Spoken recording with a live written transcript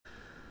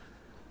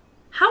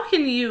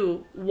can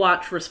you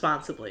watch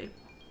responsibly?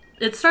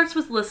 It starts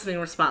with listening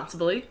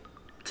responsibly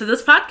to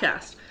this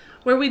podcast,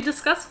 where we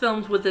discuss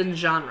films within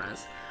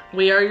genres.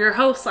 We are your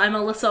hosts. I'm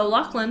Alyssa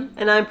O'Loughlin.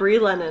 And I'm Brie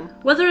Lennon.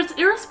 Whether it's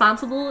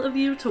irresponsible of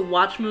you to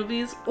watch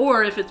movies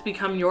or if it's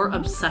become your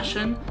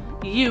obsession,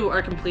 you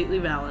are completely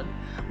valid.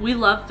 We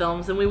love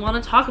films and we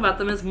want to talk about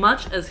them as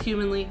much as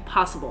humanly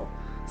possible.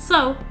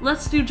 So,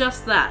 let's do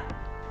just that.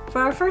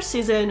 For our first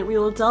season, we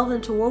will delve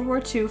into World War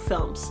II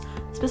films,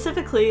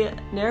 specifically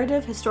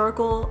narrative,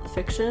 historical,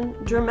 fiction,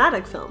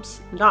 dramatic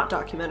films, not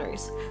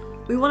documentaries.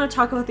 We want to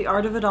talk about the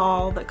art of it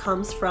all that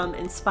comes from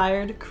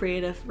inspired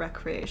creative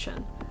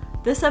recreation.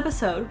 This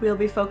episode, we'll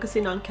be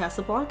focusing on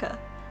Casablanca.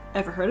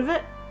 Ever heard of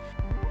it?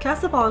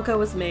 Casablanca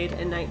was made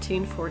in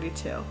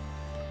 1942.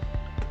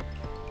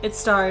 It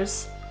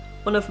stars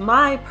one of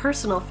my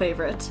personal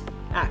favorite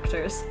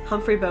actors,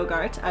 Humphrey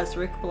Bogart as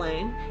Rick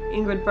Blaine,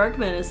 Ingrid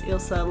Bergman as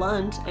Ilsa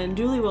Lund, and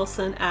Julie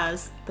Wilson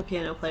as the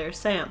piano player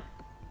Sam.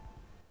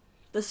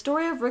 The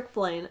story of Rick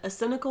Blaine, a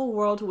cynical,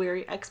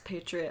 world-weary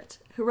expatriate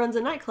who runs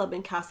a nightclub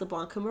in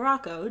Casablanca,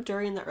 Morocco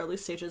during the early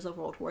stages of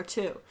World War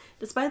II.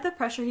 Despite the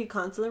pressure he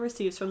constantly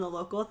receives from the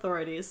local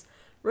authorities,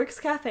 Rick's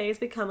Cafe has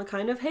become a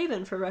kind of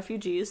haven for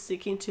refugees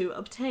seeking to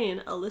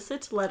obtain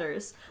illicit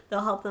letters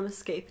that'll help them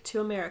escape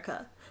to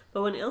America.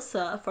 But when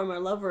Ilsa, a former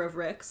lover of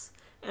Rick's,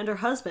 and her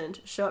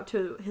husband show up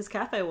to his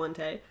cafe one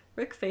day,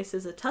 Rick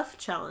faces a tough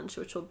challenge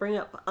which will bring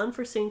up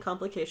unforeseen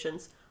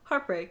complications,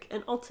 heartbreak,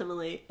 and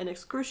ultimately an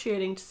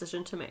excruciating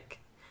decision to make.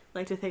 I'd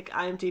like to thank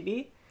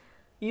IMDb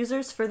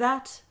users for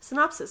that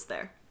synopsis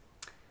there.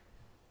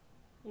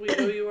 We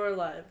owe you our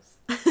lives.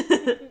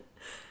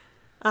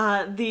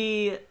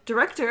 The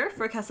director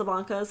for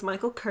Casablanca is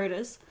Michael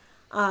Curtiz.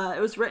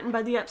 It was written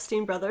by the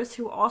Epstein brothers,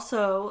 who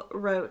also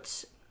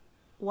wrote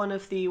one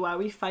of the Why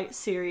We Fight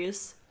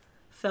series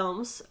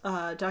films,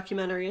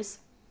 documentaries.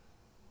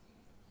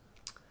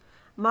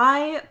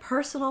 My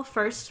personal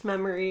first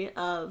memory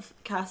of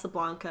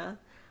Casablanca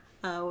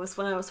was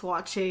when I was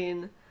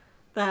watching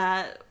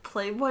that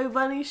Playboy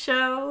Bunny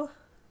show.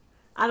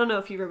 I don't know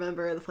if you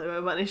remember the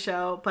Playboy Bunny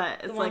show,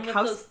 but it's like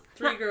those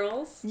three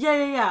girls?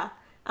 Yeah.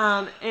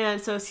 And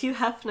so it's Hugh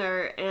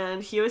Hefner,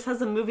 and he always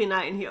has a movie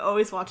night, and he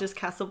always watches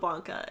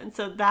Casablanca. And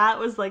so that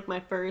was like my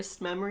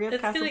first memory of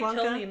Casablanca. It's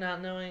gonna kill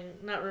me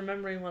not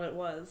remembering what it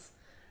was.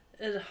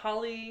 It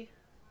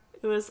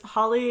was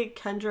Holly,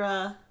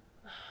 Kendra,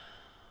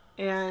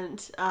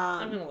 and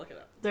I'm gonna look it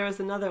up. There was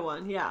another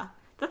one. Yeah,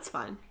 that's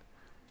fine.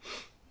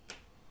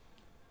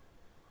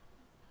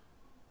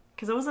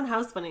 Because it wasn't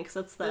House Bunny, because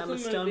that's the Emma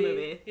Stone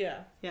movie.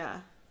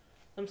 Yeah.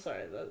 I'm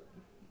sorry.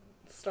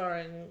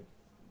 Starring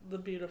the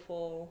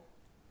beautiful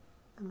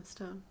Emma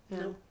Stone.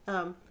 Yeah.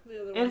 Nope.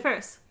 Anna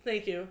Faris.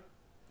 Thank you.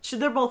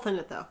 They're both in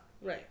it though.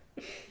 Right.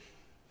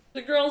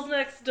 The Girls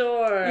Next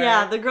Door.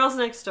 Yeah, The Girls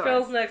Next Door.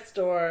 Girls Next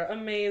Door.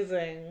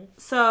 Amazing.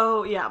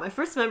 So, yeah, my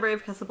first memory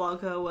of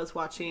Casablanca was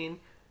watching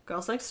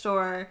Girls Next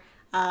Door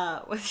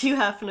with Hugh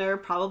Hefner,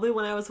 probably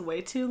when I was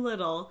way too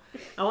little.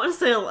 I want to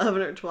say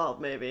 11 or 12,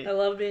 maybe. I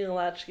love being a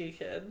latchkey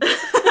kid.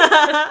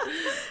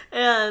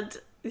 And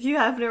Hugh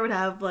Hefner would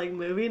have, like,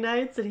 movie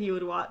nights, and he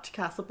would watch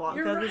Casablanca.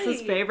 You're right. This is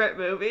his favorite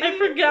movie. I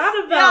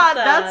forgot about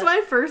that. That's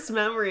my first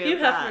memory of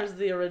that. Hugh Hefner's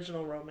the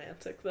original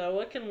romantic, though.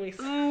 What can we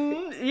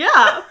say?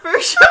 Yeah, for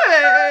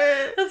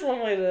sure. That's one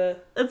way to...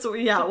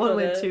 one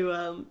way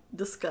to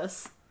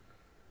discuss.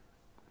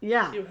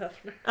 Yeah. Hugh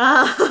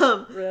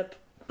Hefner. Rip.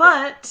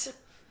 But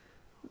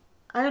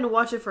I didn't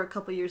watch it for a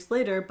couple years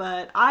later,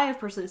 but I have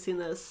personally seen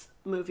this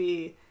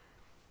movie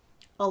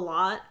a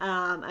lot.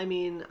 I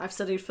mean, I've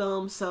studied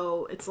film,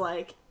 so it's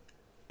like,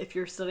 if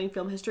you're studying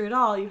film history at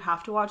all, you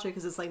have to watch it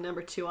because it's like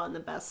number 2 on the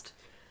best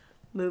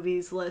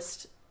movies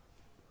list.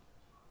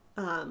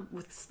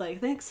 With, like, I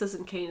think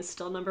Citizen Kane is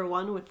still number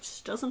 1,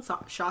 which doesn't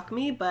shock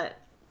me, but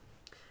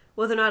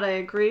whether or not I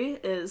agree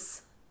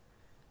is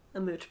a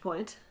moot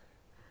point.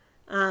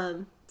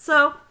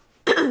 So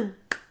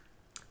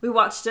we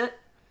watched it.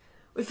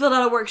 We filled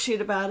out a worksheet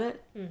about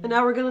it, and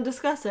now we're going to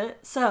discuss it.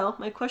 So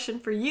my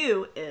question for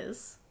you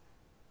is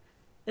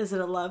it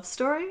a love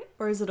story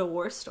or is it a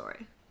war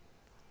story?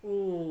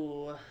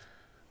 Ooh.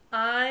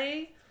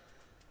 I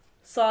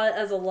saw it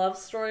as a love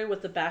story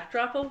with the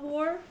backdrop of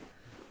war,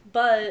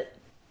 but,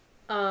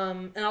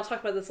 and I'll talk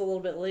about this a little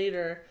bit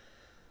later,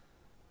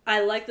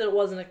 I like that it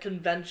wasn't a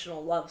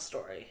conventional love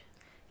story.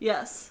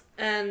 Yes.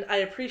 And I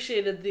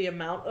appreciated the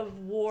amount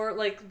of war,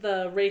 like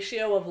the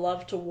ratio of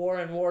love to war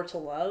and war to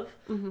love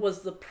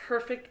was the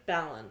perfect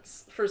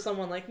balance for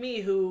someone like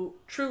me who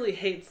truly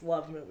hates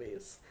love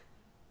movies.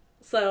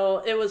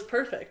 So it was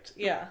perfect,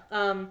 yeah.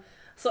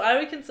 So I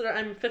would consider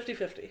I'm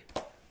 50-50.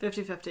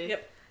 50-50?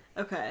 Yep.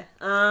 Okay.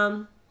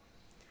 You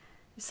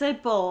say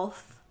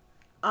both.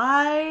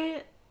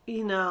 I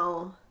don't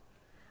know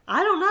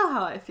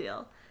how I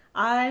feel.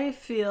 I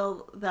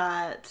feel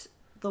that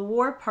the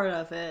war part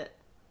of it,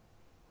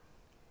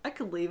 I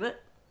could leave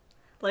it.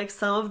 Like,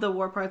 some of the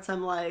war parts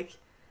I'm like,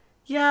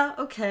 yeah,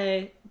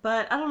 okay,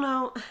 but I don't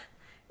know.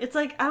 It's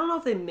like, I don't know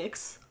if they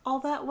mix all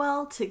that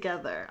well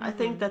together. I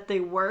think that they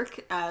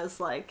work as,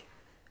 like,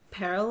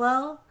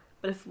 parallel,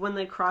 But when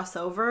they cross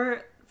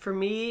over, for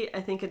me, I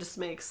think it just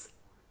makes...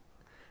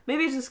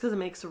 Maybe it's just because it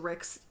makes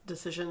Rick's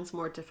decisions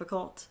more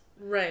difficult.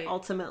 Right.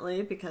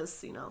 Ultimately,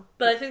 because, you know...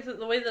 But I think that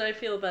the way that I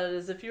feel about it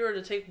is if you were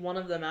to take one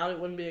of them out, it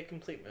wouldn't be a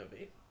complete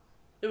movie.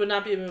 It would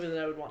not be a movie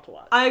that I would want to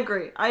watch. I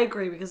agree,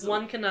 because...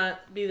 One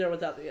cannot be there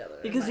without the other.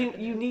 Because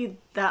you need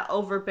that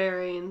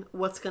overbearing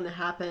what's going to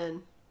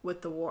happen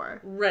with the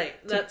war. Right.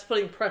 That's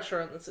putting pressure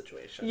on the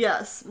situation.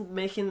 Yes.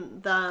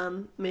 Making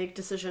them make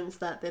decisions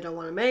that they don't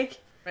want to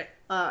make. Right.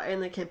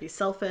 And they can't be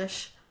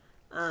selfish.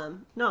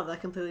 No, that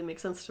completely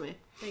makes sense to me.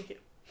 Thank you.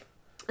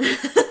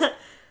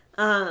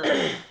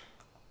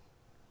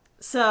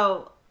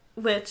 So,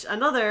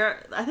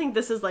 I think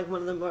this is like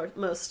one of the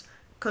most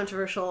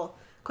controversial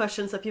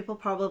questions that people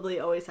probably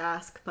always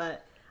ask,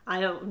 but I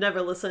have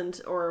never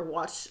listened or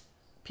watched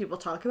people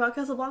talk about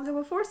Casablanca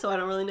before, so I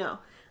don't really know.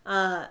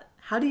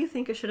 How do you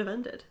think it should have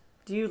ended?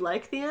 Do you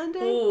like the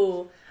ending?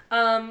 Ooh.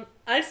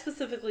 I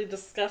specifically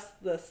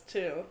discussed this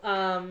too,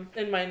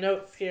 in my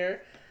notes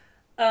here.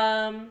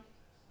 10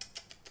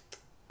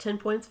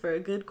 points for a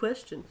good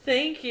question.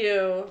 Thank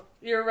you.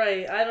 You're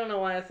right. I don't know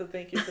why I said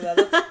thank you for that.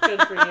 That's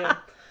good for you.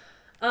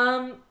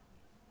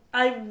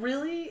 I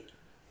really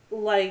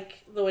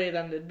like the way it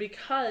ended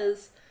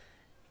because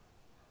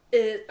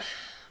it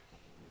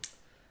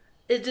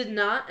did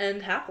not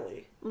end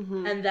happily.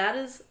 Mm-hmm. And that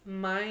is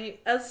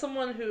as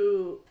someone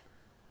who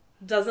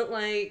doesn't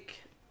like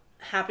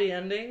happy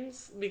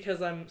endings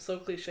because I'm so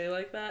cliche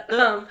like that,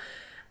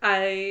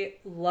 I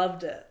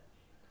loved it.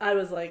 I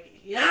was like,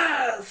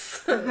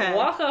 yes! Okay.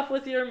 Walk off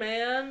with your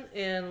man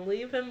and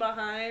leave him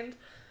behind,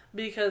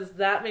 because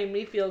that made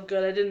me feel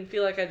good. I didn't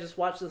feel like I just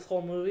watched this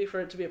whole movie for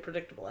it to be a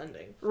predictable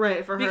ending.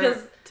 Right, for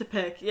her to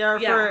pick.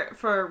 Yeah,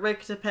 for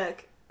Rick to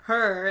pick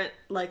her,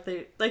 like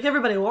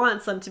everybody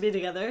wants them to be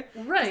together.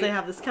 Right. Because they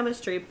have this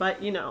chemistry,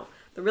 but, you know,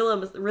 the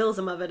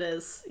realism of it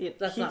is he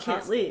can't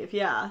possible. Leave.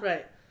 Yeah.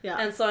 Right. Yeah.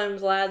 And so I'm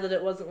glad that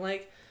it wasn't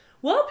like,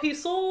 well, he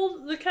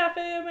sold the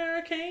Cafe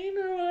Americain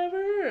or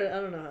whatever.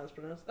 I don't know how it's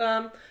pronounced.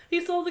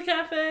 He sold the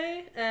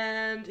cafe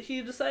and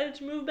he decided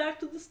to move back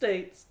to the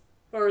States.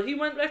 Or he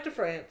went back to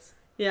France.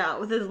 Yeah,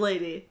 with his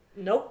lady.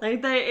 Nope.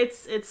 Like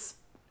it's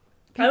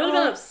people... I would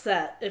have been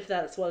upset if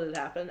that's what had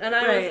happened. And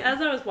as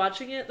I was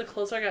watching it, the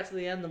closer I got to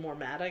the end, the more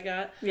mad I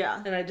got.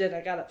 Yeah. And I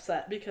got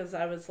upset because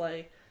I was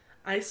like,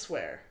 I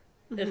swear,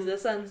 if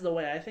this ends the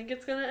way I think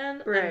it's going to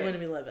end, I'm going to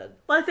be livid.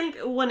 Well, I think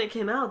when it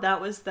came out,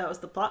 that was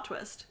the plot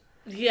twist.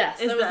 Yes,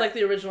 it was like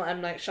the original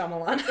M. Night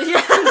Shyamalan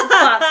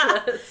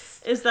plot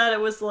twist. Is that it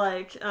was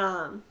like,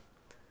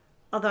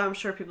 although I'm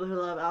sure people who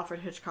love Alfred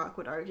Hitchcock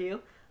would argue.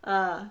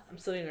 I'm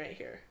sitting right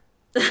here.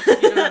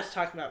 You don't have to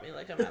talk about me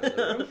like I'm out of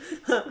the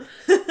room.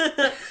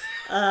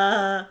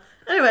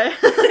 Anyway.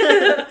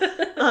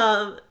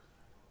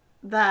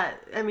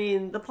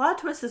 The plot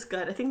twist is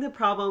good. I think the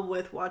problem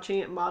with watching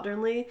it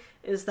modernly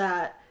is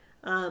that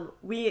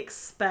we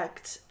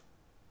expect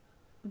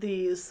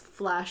these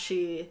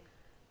flashy,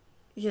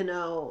 you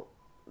know,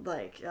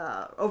 like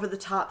over the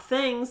top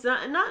things,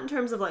 not in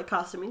terms of like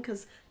costuming,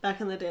 because back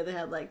in the day they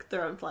had like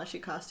their own flashy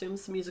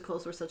costumes.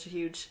 Musicals were such a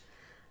huge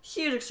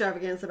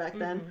extravaganza back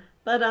then.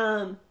 But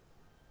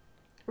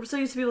we're so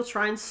used to people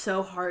trying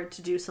so hard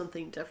to do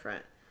something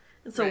different,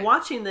 and so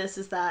watching this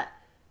is that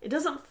it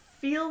doesn't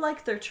feel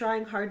like they're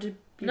trying hard to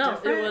be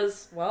different. No, it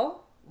was,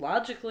 well,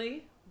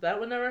 logically that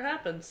would never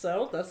happen,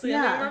 so that's the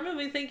end of our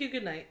movie. Thank you,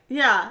 good night.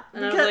 Yeah.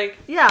 And I was like,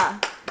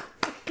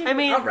 I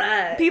mean, all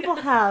right. People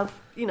have,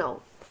 you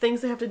know,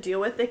 things they have to deal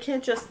with. They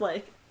can't just,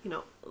 like, you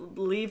know,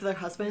 leave their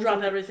husbands.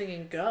 Drop everything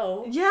and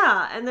go.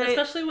 Yeah, and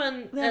especially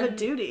when they have a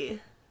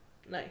duty.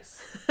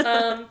 Nice.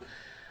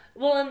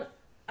 Well, and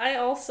I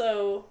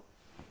also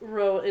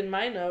wrote in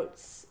my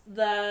notes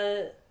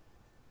that...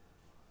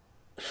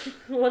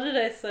 What did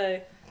I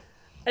say?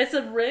 I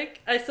said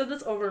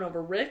this over and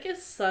over. Rick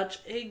is such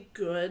a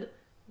good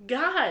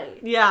guy.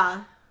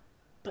 Yeah.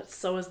 But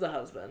so is the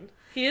husband.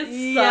 He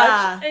is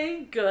such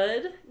a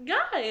good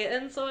guy.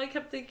 And so I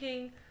kept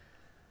thinking,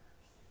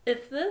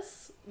 if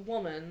this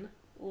woman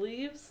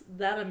leaves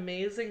that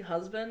amazing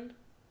husband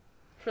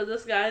for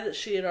this guy that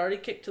she had already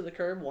kicked to the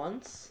curb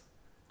once,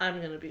 I'm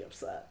going to be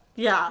upset.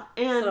 Yeah.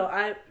 And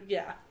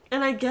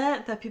And I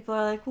get that people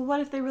are like, well, what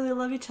if they really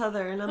love each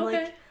other? And I'm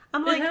like,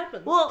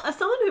 happens. Well, as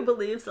someone who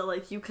believes that,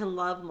 like, you can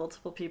love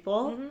multiple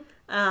people,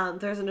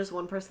 there isn't just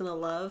one person to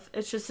love.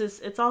 It's just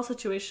it's all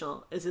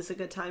situational. Is this a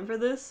good time for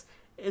this?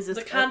 Is this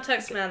the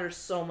context matters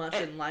so much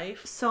in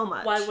life? So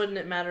much. Why wouldn't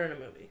it matter in a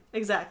movie?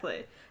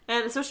 Exactly.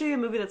 And especially a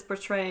movie that's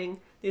portraying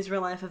these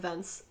real life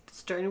events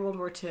during World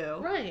War II.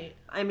 Right.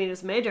 I mean, it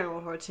was made during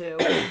World War II.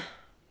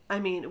 I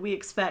mean, we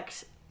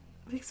expect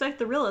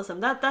the realism.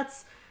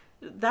 That's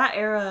that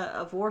era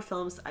of war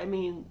films. I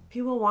mean,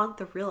 people want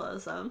the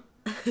realism.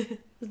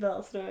 Is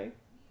Bella snoring?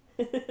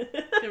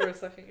 Give her a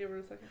second.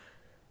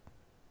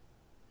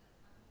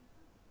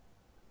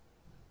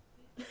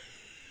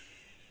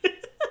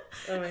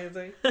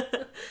 Amazing.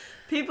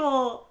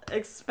 People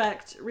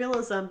expect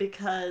realism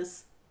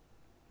because,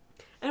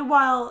 and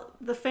while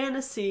the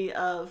fantasy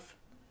of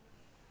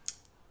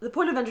the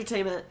point of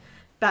entertainment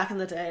back in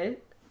the day,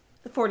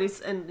 the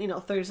 40s and,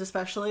 30s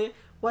especially,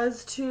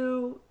 was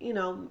to,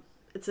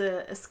 it's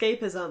a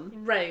escapism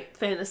right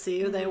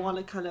fantasy. They want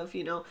to kind of,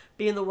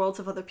 be in the worlds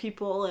of other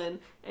people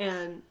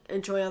and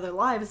enjoy other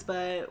lives.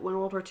 But when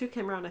World War II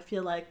came around, I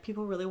feel like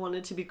people really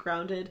wanted to be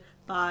grounded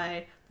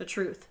by the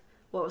truth,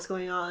 what was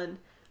going on.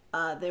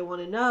 They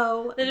want to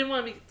know. They didn't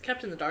want to be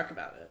kept in the dark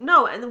about it.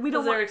 No, and we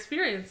don't want... they're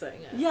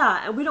experiencing it.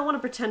 Yeah, and we don't want to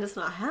pretend it's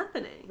not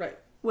happening. Right.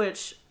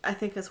 Which I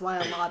think is why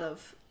a lot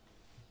of,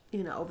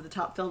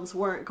 over-the-top films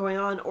weren't going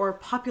on or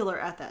popular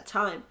at that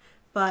time.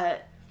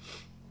 But...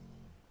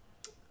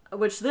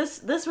 Which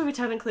this movie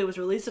technically was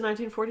released in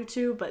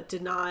 1942, but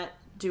did not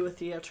do a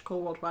theatrical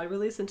worldwide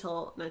release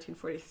until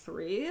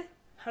 1943.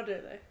 How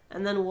dare they?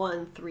 And then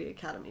won 3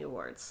 Academy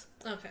Awards.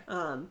 Okay.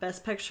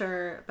 Best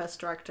Picture, Best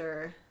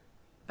Director,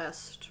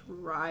 Best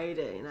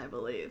Writing, I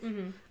believe.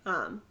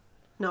 Mm-hmm.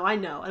 No, I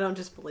know. I don't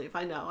just believe.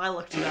 I know. I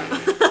looked it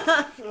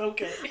up.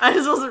 Okay. I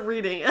just wasn't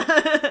reading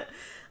it.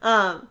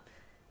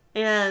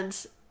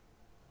 And...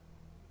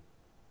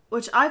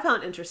 Which I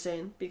found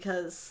interesting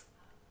because...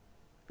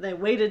 They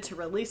waited to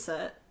release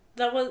it.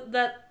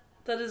 That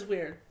is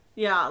weird.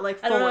 Yeah, like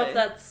fully. I don't know if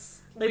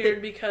that's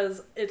weird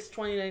because it's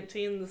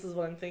 2019. This is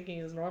what I'm thinking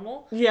is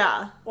normal.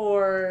 Yeah.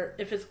 Or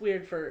if it's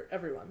weird for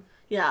everyone.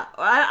 Yeah,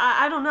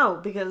 I don't know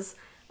because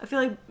I feel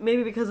like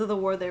maybe because of the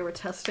war they were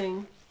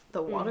testing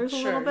the waters a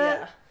little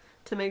bit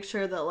to make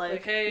sure that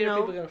like hey, are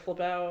people gonna flip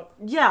out?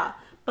 Yeah,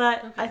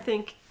 but okay. I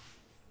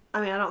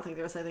don't think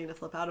there was anything to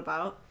flip out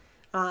about.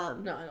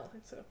 No, I don't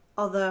think so.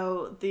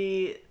 Although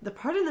the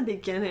part in the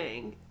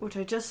beginning, which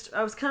I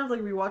was kind of like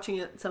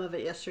rewatching some of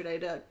it yesterday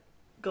to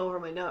go over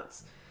my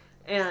notes,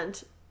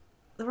 and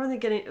the part in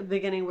the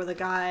beginning where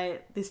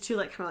these two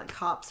like kind of like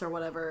cops or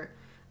whatever,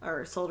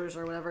 or soldiers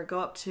or whatever, go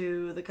up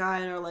to the guy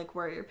and are like,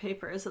 "Where are your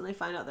papers?" and they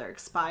find out they're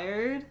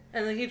expired.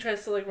 And then he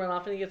tries to like run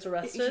off and he gets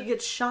arrested. He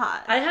gets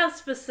shot. I have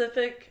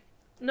specific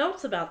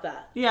notes about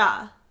that.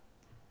 Yeah.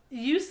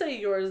 You say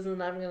yours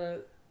and I'm gonna...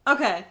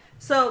 Okay,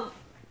 so...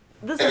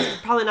 This is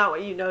probably not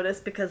what you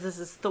noticed because this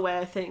is the way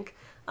I think.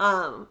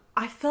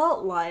 I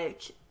felt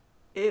like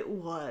it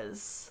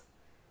was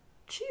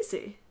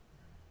cheesy.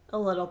 A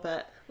little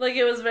bit. Like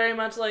it was very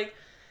much like,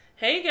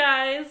 hey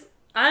guys,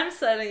 I'm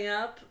setting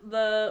up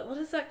what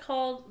is that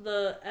called?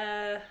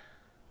 The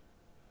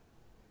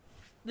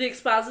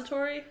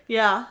expository?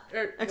 Yeah.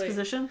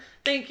 Exposition? Wait.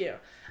 Thank you.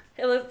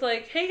 It's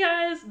like, hey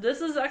guys,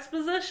 this is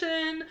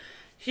exposition.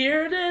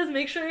 Here it is.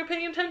 Make sure you're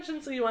paying attention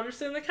so you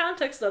understand the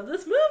context of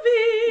this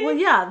movie. Well,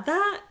 yeah,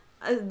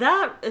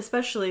 that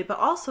especially, but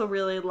also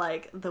really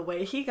like the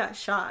way he got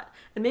shot.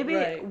 And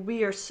maybe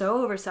we are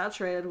so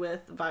oversaturated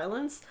with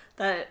violence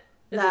that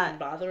it didn't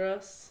bother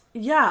us.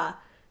 Yeah,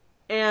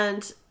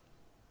 and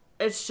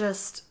it's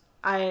just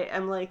I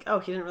am like, oh,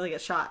 he didn't really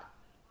get shot.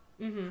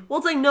 Mm-hmm. Well,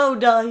 it's like no,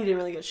 duh, he didn't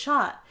really get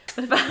shot.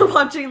 But if I'm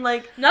watching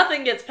like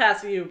nothing gets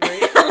past you, Brie.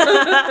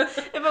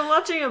 If I'm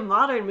watching a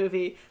modern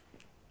movie.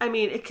 I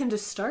mean, it can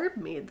disturb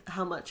me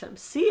how much I'm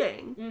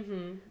seeing.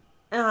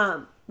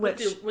 Mm-hmm.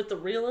 With the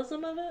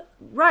realism of it?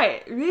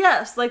 Right.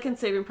 Yes, like in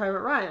Saving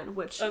Private Ryan,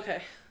 which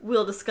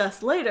we'll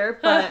discuss later,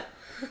 but...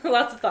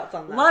 Lots of thoughts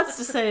on that. Lots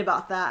to say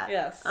about that.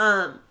 Yes.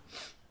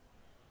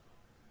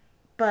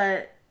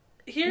 But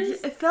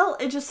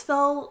it just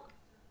felt...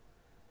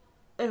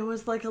 It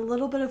was like a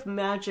little bit of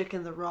magic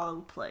in the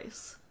wrong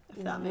place,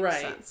 if that makes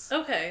sense.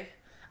 Okay.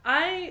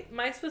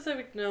 My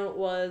specific note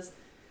was...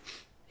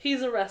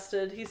 He's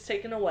arrested. He's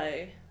taken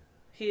away.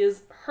 He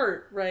is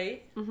hurt,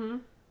 right? Mm-hmm.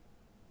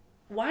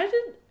 Why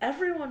did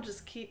everyone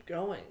just keep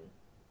going?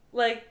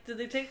 Like, did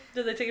they take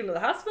him to the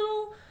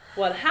hospital?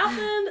 What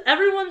happened?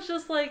 Everyone's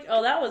just like,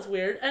 oh, that was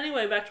weird.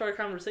 Anyway, back to our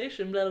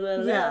conversation. Blah, blah,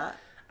 blah. Yeah.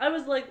 I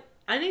was like,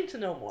 I need to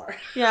know more.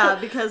 Yeah,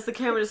 because the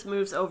camera just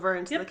moves over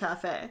into the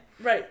cafe.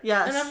 Right.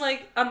 Yes. And I'm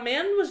like, a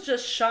man was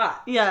just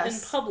shot in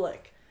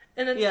public.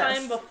 In a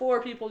time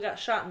before people got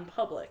shot in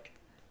public.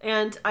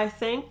 And I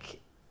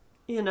think,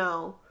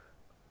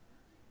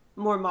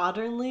 more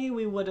modernly,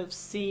 we would have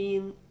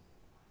seen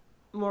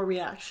more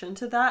reaction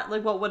to that.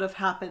 Like, what would have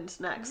happened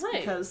next? Right.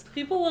 Because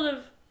people would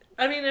have...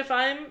 I mean,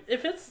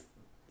 if it's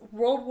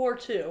World War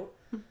II,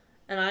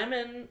 and I'm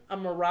in a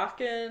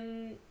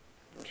Moroccan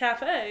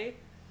cafe,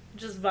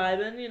 just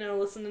vibing,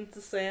 listening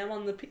to Sam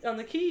on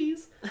the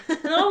keys,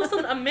 and all of a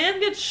sudden a man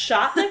gets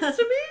shot next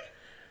to me?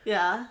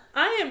 Yeah.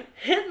 I am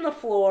hitting the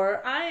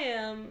floor. I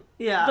am...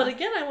 Yeah. But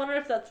again, I wonder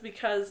if that's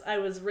because I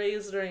was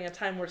raised during a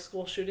time where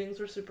school shootings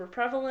were super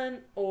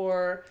prevalent,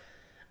 or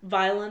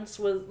violence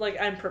was... Like,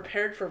 I'm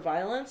prepared for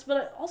violence,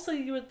 but also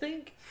you would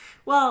think...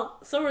 Well...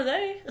 So were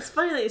they. It's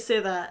funny that you say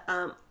that.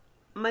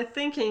 My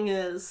thinking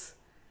is...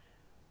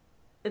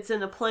 It's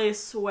in a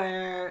place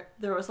where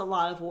there was a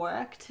lot of war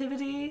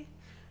activity,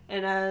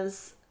 and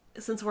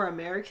since we're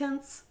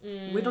Americans,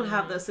 we don't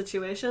have those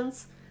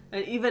situations.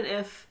 And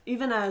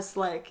even as,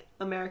 like,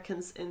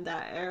 Americans in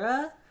that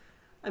era,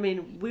 I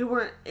mean, we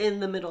weren't in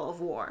the middle of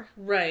war.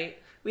 Right.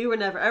 We were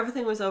never.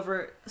 Everything was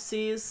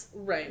overseas.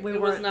 Right.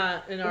 It was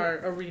not in our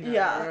arena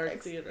or our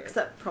theater.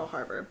 Except Pearl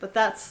Harbor. But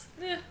that's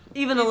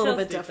even a little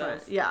bit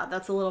different. Yeah,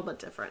 that's a little bit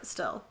different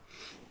still.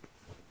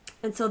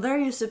 And so they're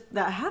used to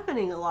that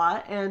happening a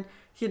lot. And,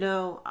 you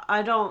know,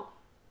 I don't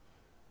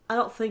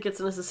think it's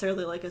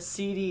necessarily like a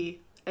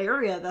seedy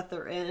area that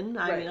they're in.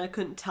 I mean, I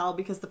couldn't tell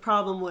because the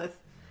problem with,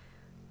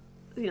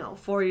 you know,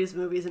 40s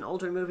movies and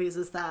older movies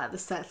is that the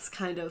sets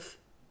kind of...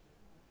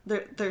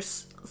 They're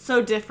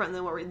so different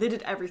than they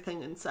did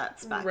everything in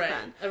sets back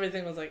then.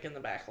 Everything was like in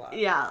the back lot.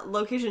 Yeah,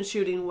 location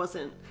shooting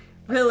wasn't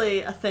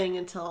really a thing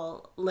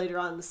until later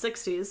on in the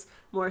 60s,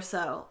 more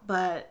so.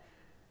 But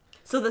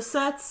so the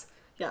sets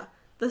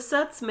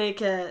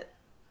make it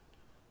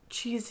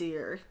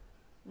cheesier.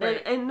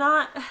 Right. And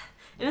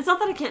it's not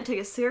that I can't take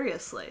it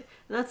seriously.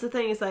 And that's the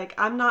thing is like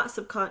I'm not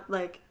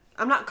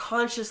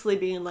consciously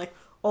being like,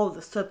 "Oh,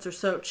 the sets are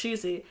so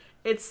cheesy."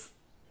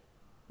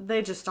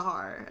 They just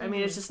are. I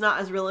mean, it's just not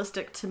as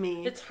realistic to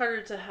me. It's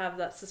harder to have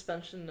that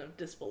suspension of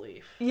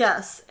disbelief.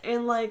 Yes,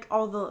 and like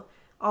all the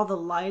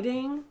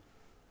lighting,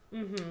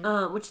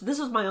 which this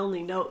was my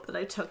only note that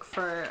I took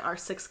for our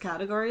 6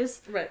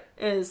 categories. Right.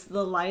 Is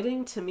the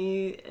lighting to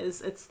me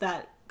it's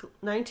that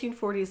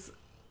 1940s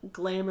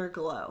glamour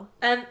glow.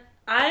 And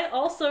I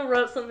also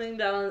wrote something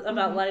down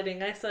about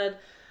lighting. I said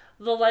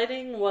the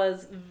lighting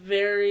was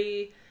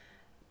very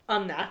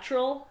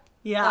unnatural.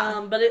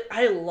 Yeah. But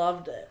I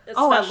loved it.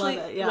 Especially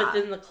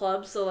within the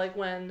club. So, like,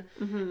 when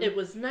it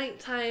was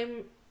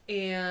nighttime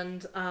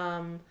and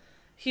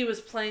he was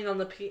playing on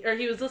or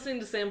he was listening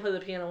to Sam play the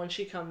piano when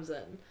she comes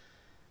in.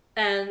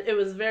 And it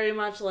was very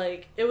much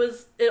like,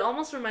 it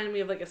almost reminded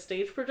me of, like, a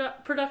stage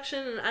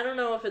production. And I don't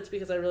know if it's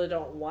because I really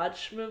don't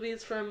watch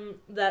movies from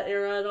that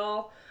era at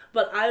all.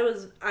 But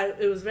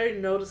it was very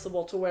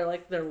noticeable to where,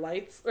 like, their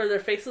lights, or their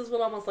faces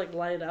would almost, like,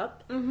 light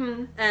up.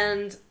 Mm-hmm.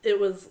 And it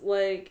was,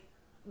 like...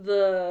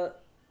 the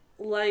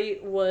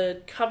light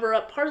would cover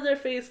up part of their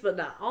face, but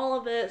not all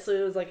of it, so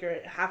it was like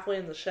you're halfway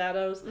in the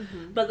shadows.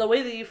 But the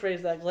way that you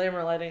phrase that,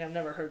 glamour lighting, I've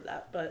never heard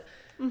that, but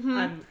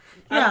I'm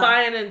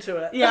buying into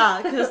it.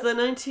 Yeah, because the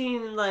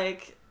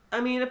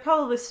it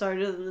probably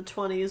started in the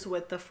 20s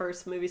with the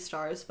first movie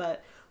stars,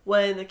 but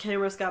when the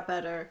cameras got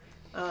better,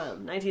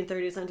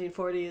 1930s,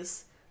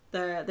 1940s,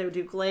 they would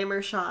do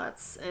glamour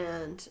shots,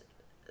 and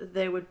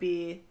they would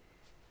be...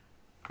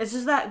 It's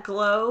just that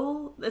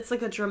glow. It's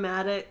like a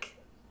dramatic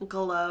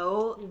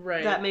glow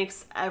that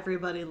makes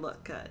everybody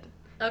look good.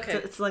 Okay. So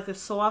it's like a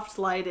soft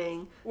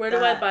lighting. Where do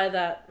I buy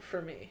that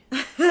for me?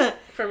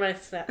 For my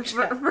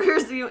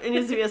Snapchat. It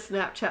needs to be a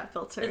Snapchat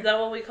filter. Is that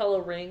what we call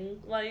a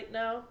ring light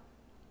now?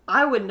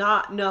 I would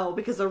not know,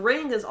 because the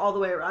ring is all the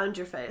way around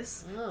your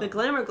face. Oh. The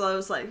glamour glow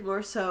is like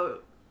more so,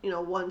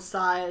 one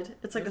side.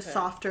 It's like a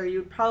softer.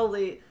 You'd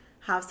probably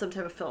have some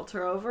type of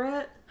filter over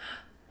it.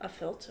 A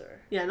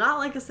filter? Yeah, not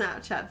like a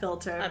Snapchat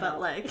filter,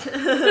 but like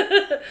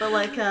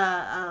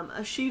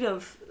a sheet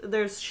of...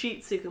 There's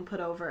sheets you can put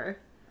over.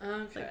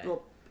 Okay. Like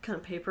little kind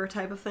of paper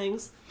type of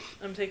things.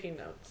 I'm taking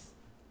notes.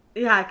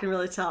 Yeah, I can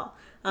really tell.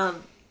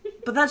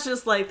 But that's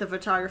just like the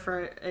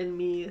photographer and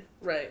me.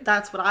 Right.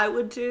 That's what I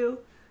would do.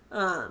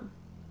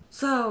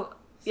 So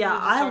yeah,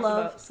 I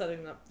love... about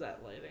setting up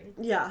that lighting.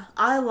 Yeah,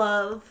 I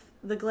love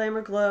the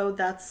glamour glow.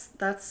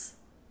 That's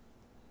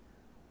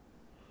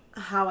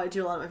how I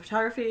do a lot of my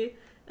photography.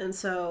 And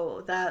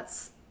so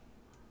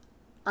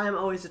I'm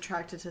always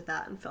attracted to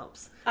that in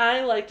films.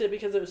 I liked it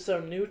because it was so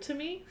new to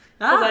me.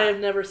 Because I have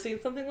never seen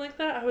something like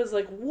that. I was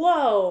like,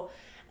 whoa!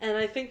 And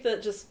I think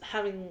that just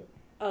having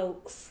a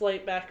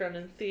slight background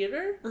in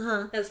theater,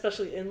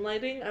 especially in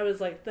lighting, I was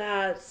like,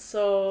 that's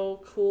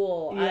so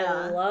cool. Yeah.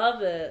 I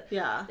love it.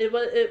 Yeah.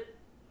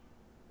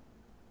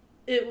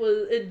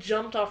 It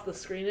jumped off the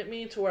screen at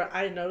me to where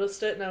I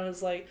noticed it, and I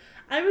was like,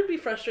 I would be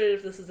frustrated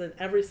if this is in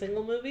every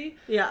single movie.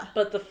 Yeah.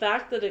 But the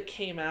fact that it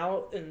came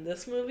out in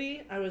this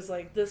movie, I was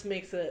like, this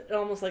makes it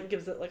almost like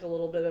gives it like a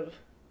little bit of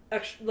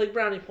extra, like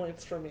brownie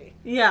points for me.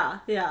 Yeah,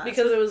 yeah.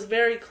 Because it was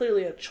very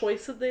clearly a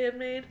choice that they had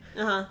made.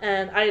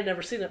 And I had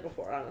never seen it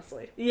before,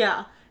 honestly.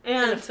 Yeah.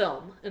 And in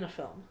a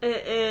film.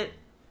 It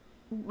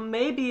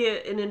may be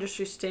an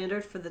industry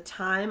standard for the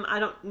time.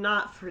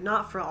 Not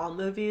for all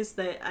movies.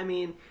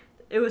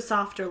 It was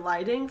softer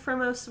lighting for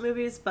most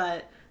movies,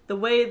 but the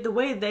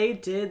way they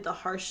did the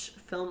harsh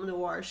film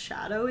noir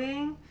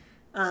shadowing,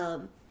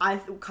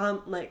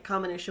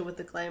 combination with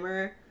the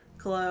glamour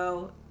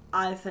glow,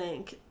 I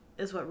think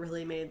is what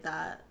really made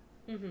that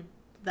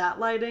that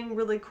lighting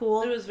really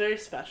cool. It was very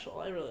special.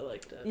 I really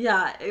liked it.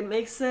 Yeah, it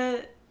makes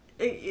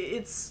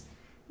it's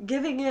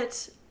giving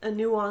it a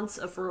nuance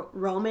of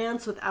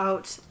romance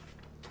without...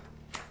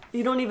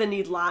 You don't even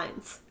need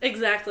lines.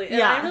 Exactly.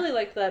 And I really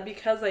liked that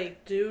because I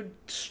do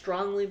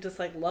strongly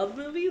dislike love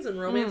movies and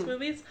romance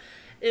movies.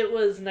 It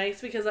was nice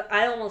because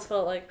I almost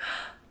felt like,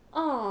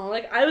 oh,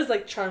 like, I was,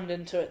 like, charmed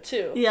into it,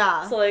 too.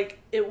 Yeah. So, like,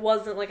 it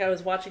wasn't like I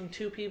was watching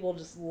two people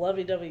just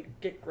lovey-dovey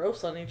get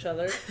gross on each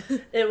other.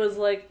 It was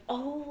like,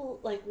 oh,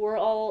 like, we're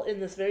all in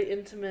this very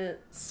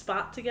intimate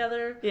spot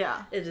together.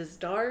 Yeah. It is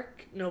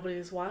dark.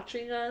 Nobody's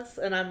watching us.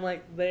 And I'm,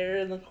 like, there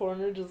in the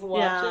corner just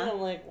watching. Yeah.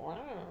 I'm like, wow.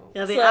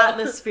 Yeah, the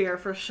atmosphere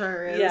for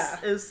sure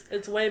is...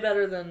 It's way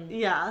better than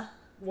Yeah.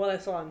 what I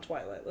saw in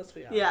Twilight, let's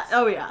be honest. Yeah.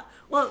 Oh, yeah.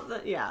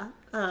 Well, yeah.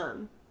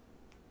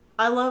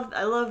 I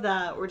love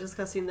that we're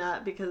discussing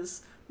that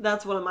because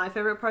that's one of my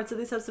favorite parts of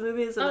these types of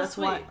movies, and that's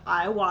why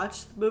I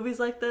watch movies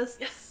like this.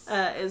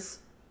 Yes.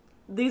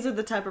 These are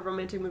the type of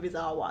romantic movies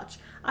that I'll watch.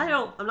 I'm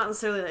not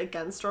necessarily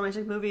against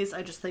romantic movies.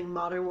 I just think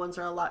modern ones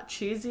are a lot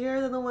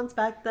cheesier than the ones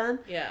back then.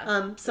 Yeah.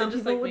 Some they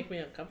just, people make me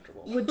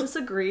uncomfortable. would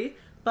disagree,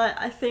 but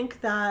I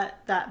think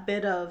that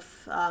bit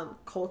of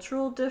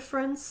cultural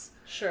difference.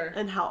 Sure.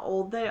 And how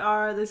old they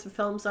are, these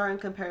films are in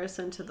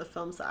comparison to the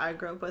films that I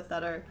grew up with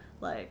that are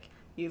like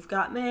You've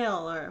Got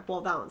Mail, or well,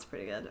 that one's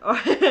pretty good. Or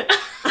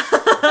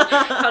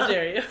how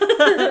dare you?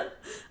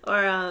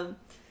 Or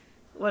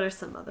what are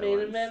some other Made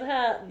ones? in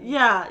Manhattan.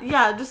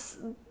 Yeah, just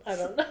I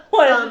don't know.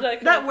 Why did I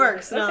come that up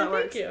works. with it? No, Okay, that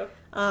works.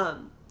 Thank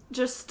you.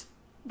 Just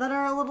that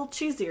are a little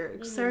cheesier,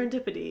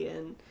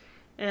 serendipity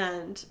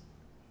and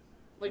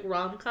like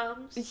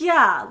rom-coms.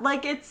 Yeah,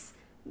 like it's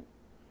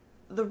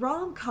the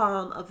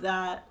rom-com of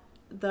that.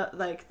 The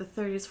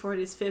 30s,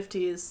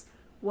 40s,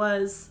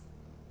 50s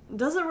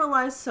doesn't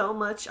rely so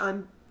much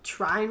on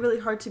trying really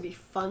hard to be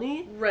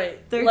funny.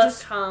 Right. They're less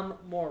just calm,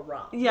 more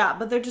rom. Yeah,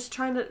 but they're just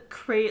trying to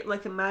create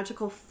like a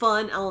magical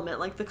fun element.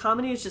 Like the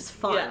comedy is just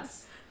fun.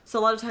 Yes. So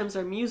a lot of times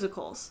they're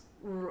musicals.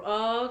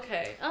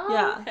 Okay. Oh,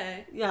 Yeah.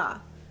 okay. Yeah.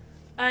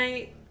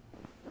 I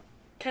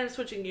kind of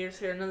switching gears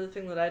here. Another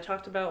thing that I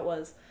talked about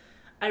was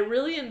I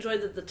really enjoyed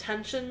that the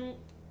tension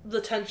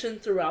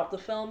throughout the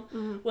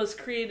film was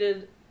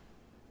created.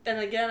 And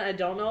again, I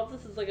don't know if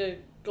this is like a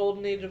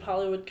golden age of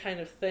Hollywood kind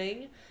of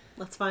thing.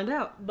 Let's find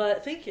out.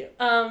 But thank you.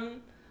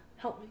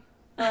 Help me.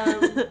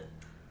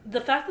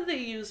 The fact that they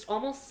used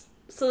almost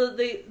so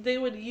that they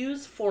would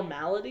use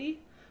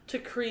formality to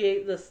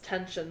create this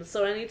tension.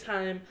 So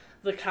anytime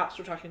the cops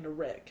were talking to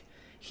Rick,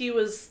 he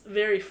was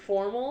very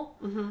formal,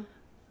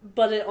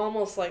 but it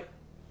almost like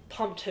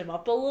pumped him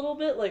up a little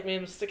bit, like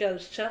made him stick out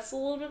his chest a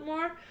little bit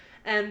more.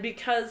 And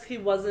because he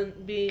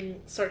wasn't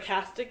being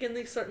sarcastic in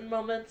these certain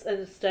moments, and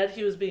instead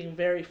he was being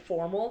very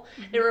formal,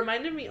 it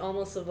reminded me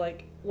almost of,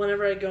 like,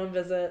 whenever I go and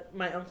visit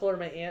my uncle or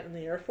my aunt in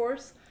the Air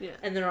Force,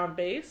 and they're on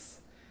base,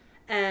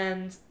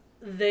 and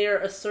they are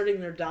asserting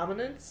their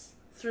dominance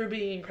through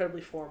being incredibly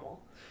formal.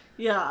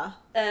 Yeah.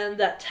 And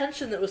that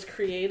tension that was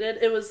created,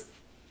 it was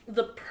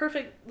the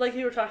perfect, like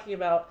you were talking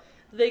about,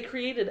 they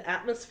created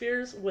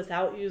atmospheres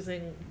without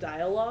using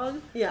dialogue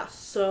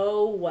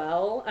so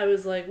well. I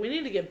was like, we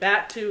need to get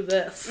back to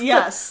this.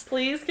 Yes.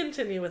 Please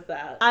continue with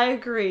that. I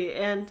agree.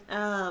 And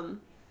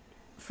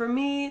for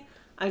me,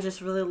 I just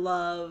really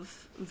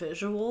love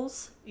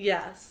visuals.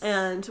 Yes.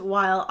 And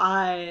while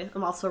I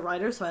am also a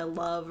writer, so I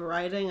love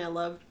writing, I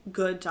love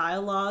good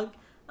dialogue,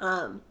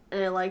 and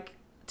I like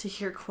to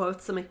hear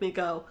quotes that make me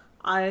go,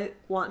 I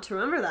want to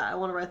remember that. I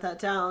want to write that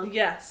down.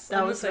 Yes.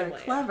 That was very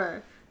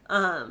clever.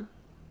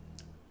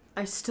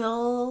 I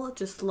still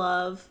just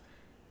love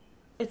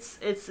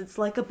it's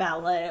like a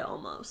ballet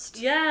almost.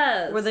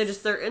 Yes. Where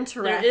they're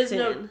interacting. There is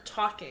no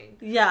talking.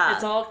 Yeah.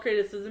 It's all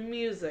created through the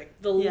music,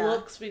 the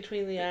looks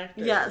between the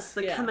actors. Yes,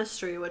 the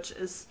chemistry, which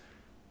is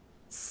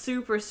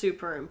super,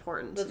 super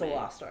important to me. That's a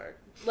lost art.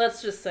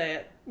 Let's just say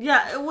it.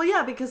 Yeah, well,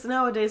 yeah, because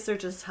nowadays they're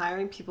just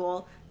hiring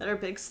people that are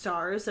big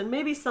stars, and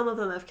maybe some of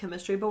them have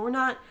chemistry, but we're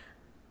not...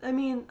 I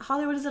mean,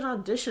 Hollywood isn't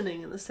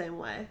auditioning in the same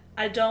way.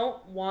 I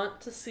don't want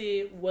to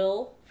see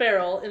Will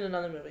Ferrell in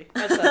another movie.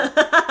 I've said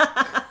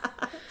it.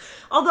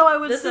 Although I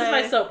would say... This is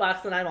my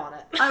soapbox and I'm on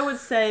it. I would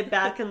say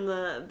back in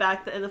the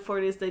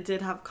 40s, they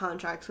did have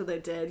contracts where they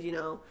did,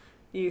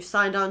 you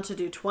signed on to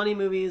do 20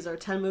 movies or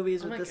 10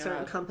 movies with a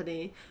certain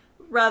company,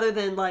 rather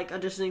than, like,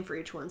 auditioning for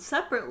each one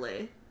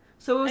separately.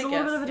 So it was a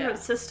little bit of a different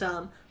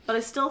system, but I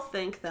still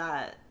think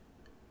that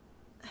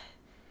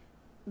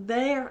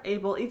they are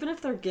able, even if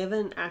they're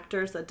given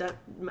actors that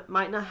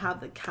might not have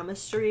the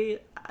chemistry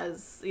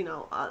as,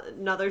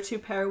 another two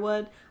pair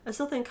would, I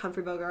still think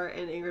Humphrey Bogart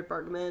and Ingrid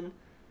Bergman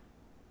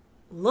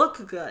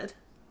look good.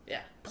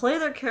 Yeah. Play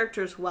their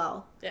characters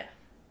well. Yeah.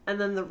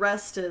 And then the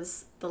rest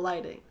is the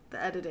lighting,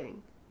 the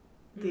editing,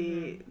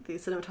 the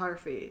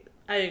cinematography,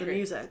 I agree. the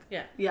music.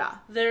 Yeah. Yeah.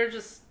 They're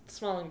just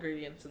small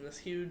ingredients in this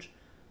huge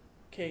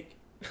cake.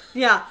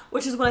 Yeah,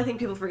 which is what I think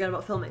people forget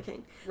about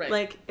filmmaking. Right.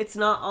 Like, it's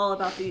not all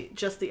about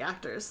just the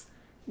actors.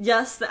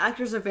 Yes, the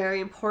actors are very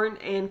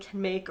important and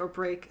can make or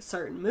break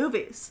certain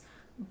movies,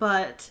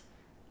 but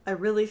I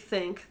really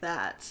think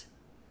that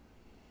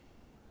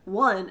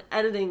one,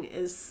 editing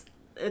is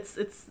it's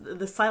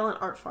the silent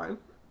art form,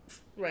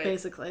 right?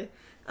 Basically,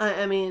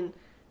 I mean,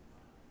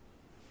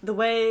 the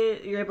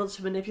way you're able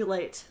to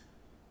manipulate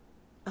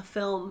a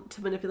film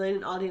to manipulate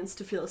an audience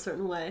to feel a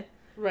certain way.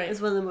 Right.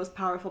 is one of the most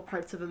powerful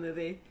parts of a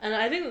movie. And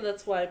I think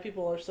that's why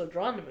people are so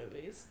drawn to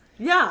movies.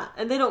 Yeah,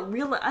 and they don't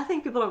realize. I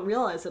think people don't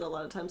realize it a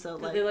lot of times. So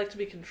They like to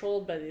be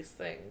controlled by these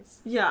things.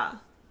 Yeah.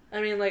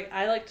 I mean, like,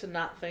 I like to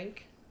not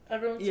think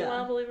every once in a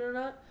while, believe it or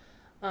not.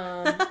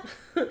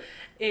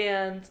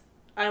 And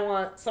I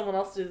want someone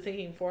else to do the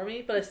thinking for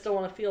me, but I still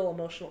want to feel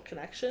emotional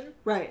connection.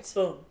 Right.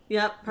 Boom.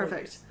 Yep.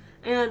 Perfect.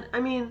 And I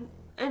mean,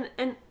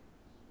 and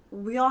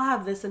we all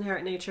have this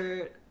inherent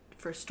nature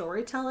for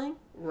storytelling.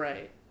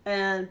 Right.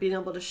 And being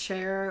able to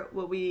share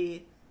what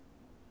we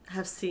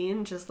have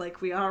seen, just like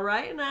we are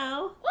right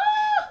now.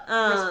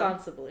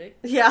 Responsibly.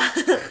 Yeah.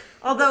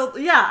 Although,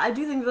 yeah, I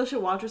do think people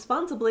should watch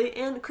responsibly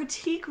and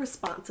critique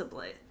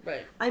responsibly.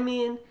 Right. I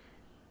mean,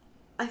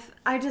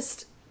 I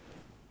just...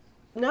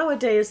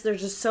 Nowadays,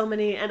 there's just so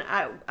many... And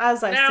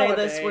as I say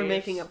this, we're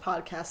making a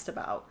podcast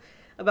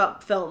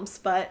about films,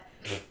 but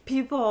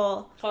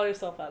people... Call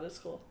yourself out of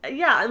school.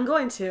 Yeah, I'm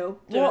going to.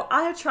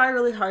 I try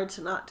really hard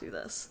to not do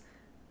this.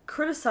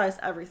 Criticize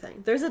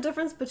everything. There's a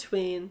difference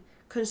between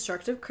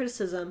constructive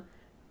criticism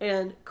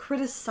and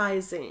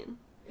criticizing.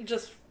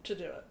 Just to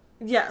do it.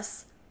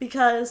 Yes,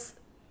 because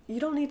you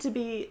don't need to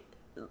be,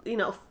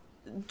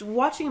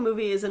 watching a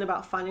movie isn't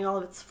about finding all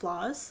of its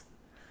flaws.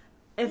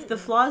 If the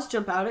flaws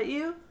jump out at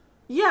you,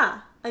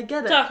 yeah, I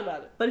get it. Talk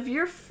about it. But if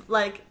you're,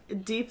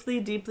 deeply,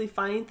 deeply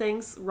finding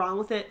things wrong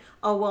with it,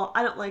 oh, well,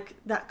 I don't like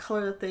that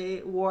color that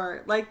they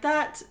wore, like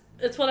that.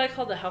 It's what I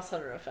call the House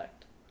Hunter effect.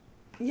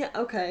 Yeah,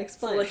 okay,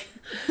 explain.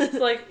 So, it's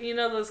like,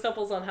 those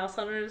couples on House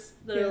Hunters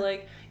that are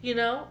like,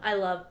 I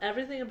love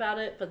everything about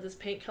it, but this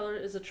paint color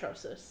is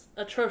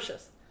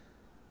atrocious.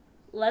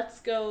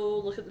 Let's go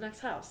look at the next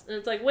house. And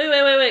it's like,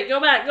 wait, go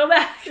back.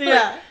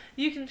 Yeah.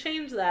 You can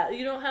change that.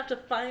 You don't have to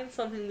find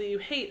something that you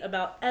hate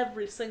about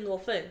every single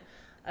thing.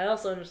 I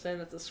also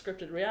understand it's a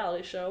scripted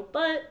reality show,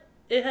 but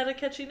it had a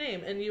catchy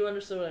name, and you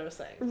understood what I was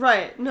saying.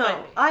 Right,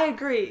 no, I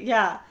agree,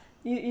 yeah.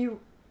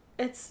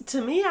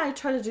 To me, I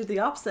try to do the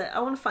opposite. I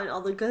want to find all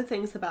the good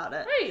things about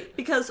it. Right.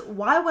 Because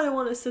why would I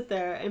want to sit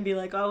there and be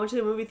like, oh, I went to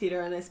the movie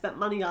theater and I spent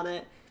money on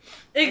it.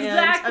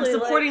 Exactly. And I'm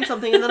supporting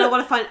something and then I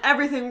want to find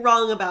everything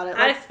wrong about it.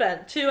 I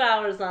spent 2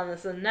 hours on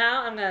this and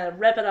now I'm going to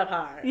rip it up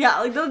hard.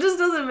 Yeah, that just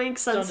doesn't make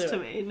sense to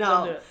me. No.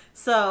 Don't do it.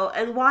 So,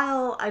 and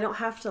while I don't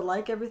have to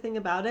like everything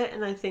about it,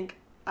 and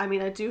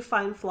I do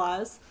find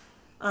flaws,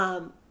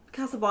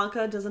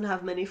 Casablanca doesn't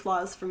have many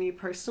flaws for me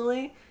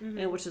personally,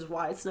 and which is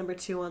why it's number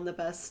 2 on the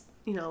best,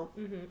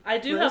 I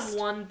do list. have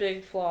one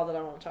big flaw that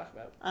I want to talk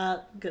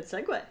about. Good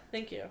segue.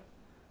 Thank you.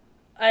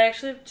 I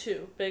actually have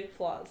 2 big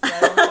flaws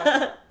that I want to talk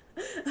about.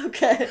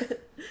 Okay.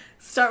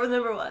 Start with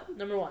number 1.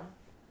 Number 1.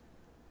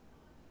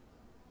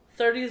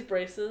 30s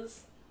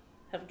braces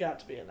have got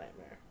to be a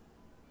nightmare.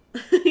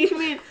 You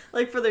mean,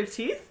 for their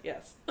teeth?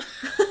 Yes.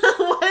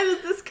 Why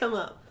does this come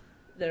up?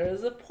 There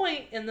is a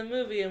point in the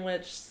movie in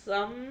which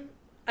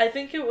I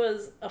think it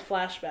was a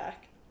flashback.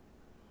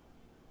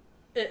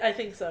 I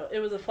think so. It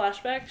was a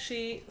flashback.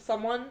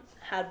 Someone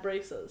had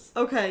braces.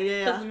 Okay,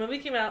 yeah. Because the movie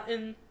came out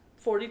in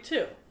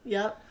 1942.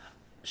 Yep.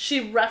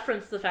 She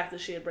referenced the fact that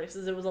she had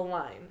braces. It was a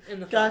line in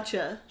the film.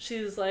 Gotcha.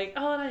 She was like,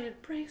 oh, and I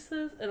had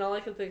braces. And all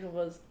I could think of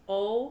was,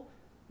 oh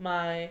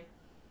my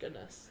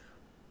goodness.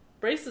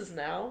 Braces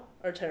now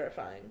are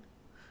terrifying.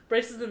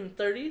 Braces in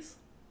the 30s?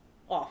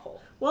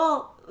 Awful.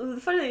 Well,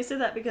 it's funny that you say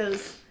that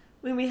because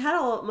we had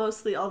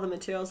mostly all the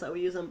materials that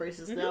we use on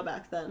braces now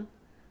back then.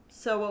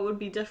 So what would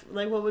be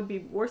different? What would be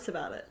worse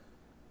about it?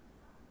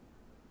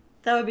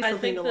 That would be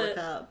something to look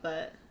up,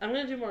 but... I'm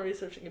going to do more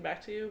research and get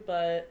back to you,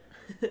 but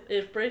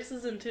if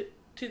braces in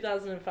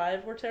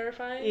 2005 were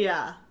terrifying...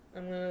 Yeah.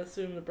 I'm going to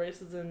assume the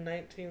braces in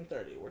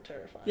 1930 were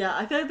terrifying. Yeah,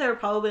 I feel like they were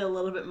probably a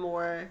little bit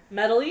more...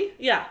 Metally?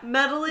 Yeah.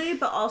 Metally,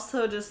 but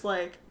also just,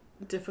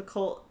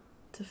 difficult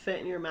to fit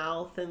in your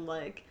mouth and,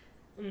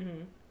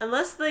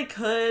 Unless they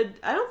could...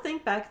 I don't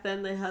think back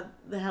then they had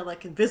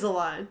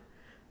Invisalign.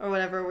 Or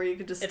whatever, where you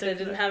could just If they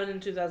didn't have it in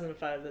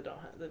 2005, they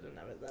didn't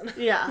have it then.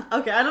 Yeah.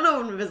 Okay. I don't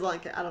know if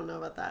Invisalign. I don't know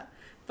about that,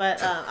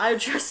 but I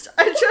trust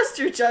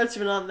your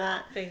judgment on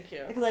that. Thank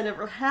you. Because I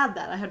never had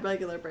that. I had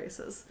regular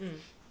braces.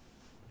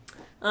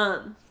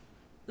 That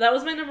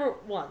was my number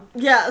 1.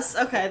 Yes.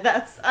 Okay.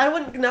 I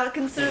would not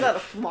consider that a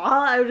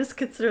flaw. I would just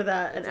consider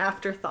that an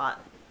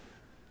afterthought.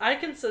 I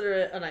consider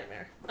it a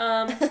nightmare.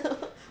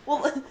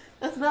 Well,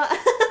 that's not.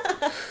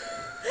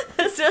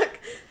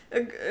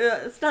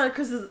 It's not a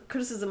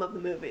criticism of the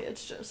movie.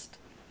 It's just...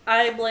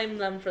 I blame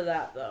them for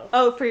that, though.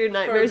 Oh, for your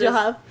nightmares you'll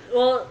have?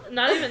 Well,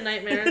 not even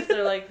nightmares.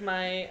 They're like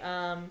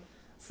my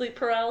sleep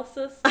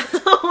paralysis.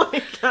 Oh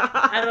my god.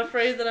 I'm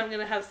afraid that I'm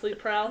going to have sleep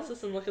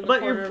paralysis and look in the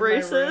corner your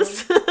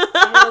braces? of my room.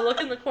 I'm going to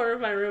look in the corner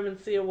of my room and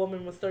see a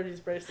woman with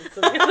 30s braces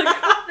sitting in the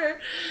corner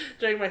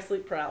during my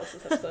sleep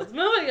paralysis episodes.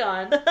 Moving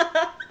on.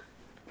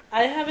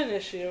 I have an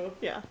issue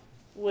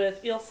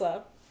with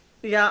Ilsa.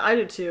 Yeah, I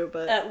do too,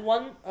 but...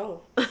 we'll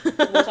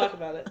talk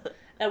about it.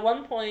 At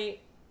one point,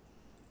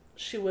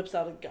 she whips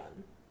out a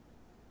gun.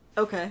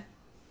 Okay.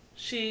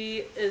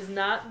 She is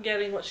not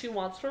getting what she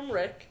wants from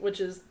Rick,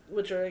 which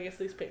are I guess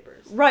these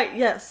papers. Right.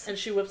 Yes. And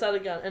she whips out a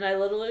gun, and I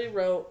literally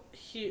wrote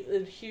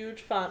in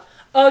huge font,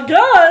 "A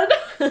gun!"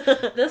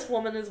 This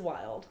woman is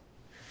wild.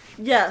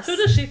 Yes. Who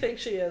does she think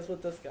she is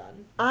with this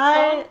gun?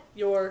 I Call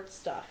your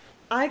stuff.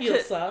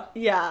 Ilsa.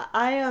 Yeah.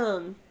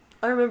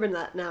 I remember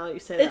that now. You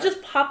say that. It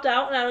just popped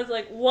out, and I was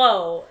like,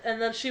 "Whoa!"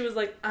 And then she was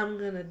like, "I'm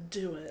gonna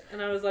do it,"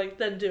 and I was like,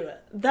 "Then do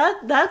it."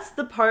 That's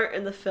the part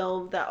in the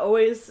film that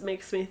always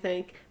makes me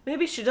think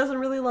maybe she doesn't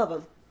really love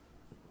him.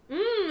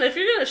 If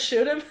you're gonna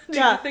shoot him, do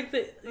Yeah. you think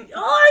that? Oh,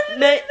 I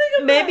didn't even think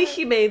of Maybe that.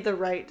 he made the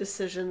right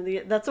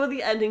decision. That's why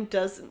the ending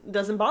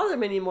doesn't bother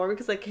me anymore,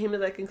 because I came to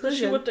that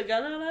conclusion. She whipped a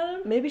gun out at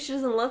him. Maybe she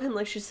doesn't love him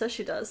like she says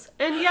she does.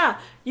 And yeah,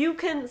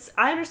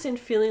 I understand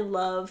feeling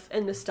love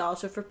and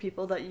nostalgia for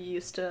people that you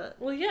used to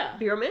Well, yeah.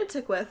 be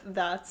romantic with.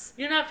 That's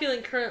You're not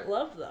feeling current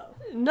love though.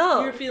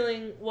 no. You're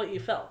feeling what you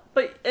felt.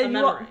 But a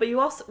memory. you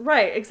also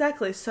right,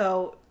 exactly.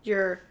 So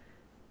your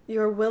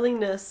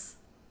willingness,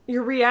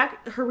 her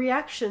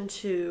reaction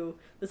to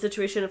the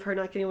situation of her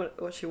not getting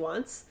what she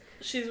wants.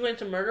 She's willing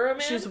to murder a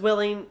man. She's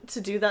willing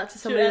to do that to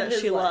somebody end that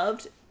she his life.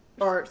 loved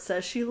or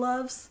says she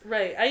loves.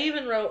 Right. I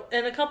even wrote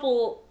in a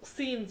couple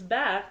scenes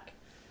back.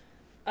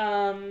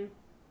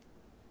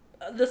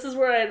 This is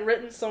where I had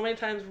written so many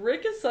times.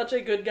 Rick is such a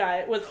good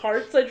guy with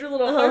hearts. I drew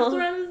little hearts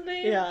around his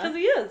name because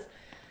he is.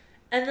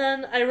 And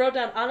then I wrote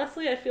down,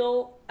 honestly, I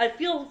feel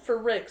for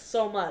Rick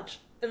so much.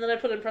 And then I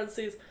put in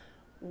parentheses,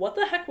 what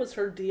the heck was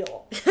her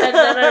deal? And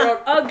then I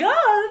wrote, a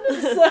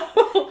gun!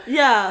 So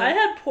Yeah. I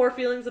had poor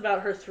feelings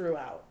about her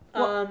throughout.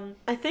 Well,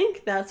 I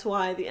think that's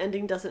why the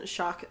ending didn't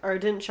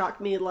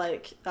shock me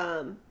like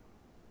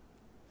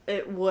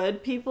it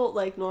would people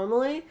like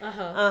normally.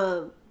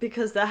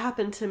 Because that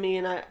happened to me,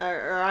 and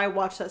I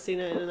watched that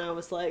scene and I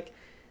was like,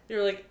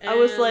 you're like, I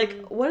was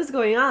like, what is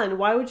going on?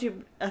 Why would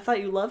you? I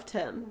thought you loved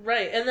him.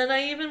 Right, and then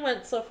I even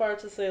went so far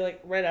to say, like,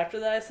 right after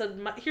that, I said,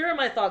 here are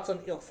my thoughts on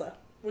Ilsa,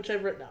 which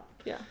I've written out.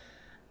 Yeah.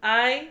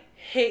 I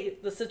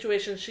hate the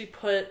situation she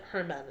put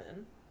her men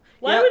in.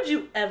 Why Yep. would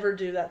you ever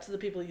do that to the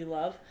people you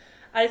love?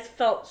 I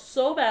felt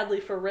so badly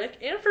for Rick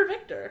and for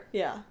Victor.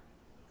 Yeah.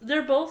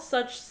 They're both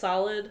such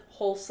solid,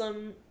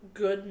 wholesome,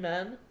 good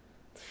men.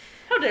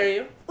 How dare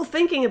you? Well,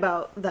 thinking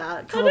about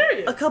that, How dare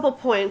you? a couple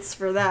points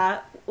for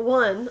that.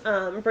 One,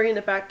 bringing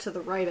it back to the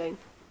writing.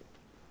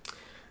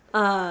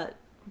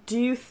 Do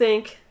you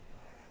think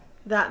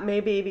that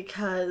maybe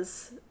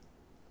because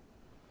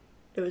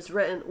it was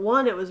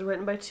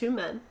written by two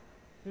men.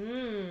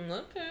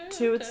 Okay.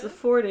 Two, it's the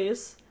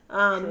 40s.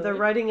 They're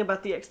writing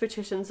about the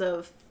expectations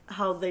of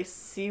how they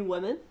see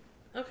women.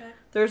 Okay.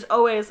 There's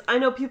always, I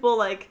know people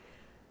like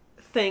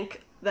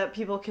think that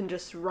people can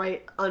just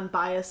write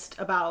unbiased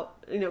about,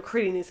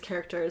 creating these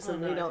characters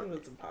and, I think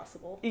that's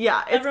impossible.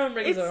 Yeah. Everyone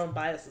brings their own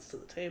biases to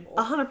the table.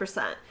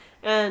 100%.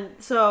 And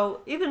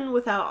so even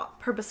without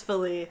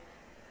purposefully,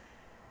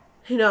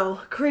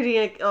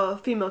 creating a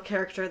female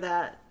character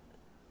that,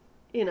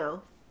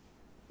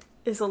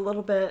 is a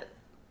little bit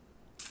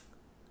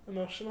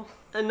Emotional.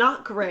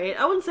 not great.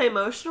 I wouldn't say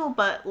emotional,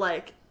 but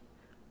like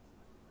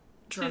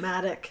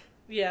dramatic.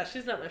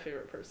 She's not my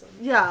favorite person.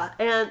 Yeah,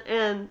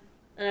 and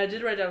I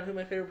did write down who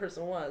my favorite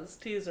person was.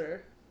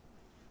 Teaser.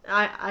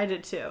 I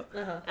did too.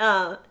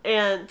 Uh-huh.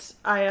 And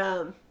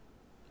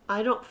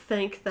I don't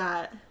think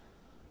that.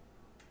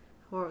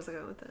 Where was I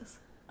going with this?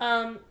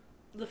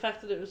 The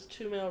fact that it was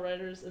two male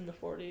writers in the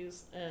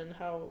 40s and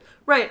how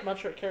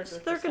much her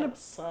character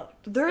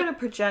sucked. They're gonna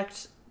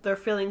project their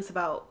feelings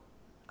about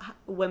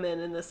women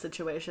in this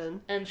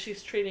situation, and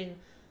she's treating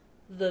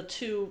the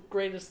two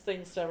greatest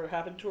things to ever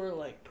happen to her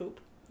like poop.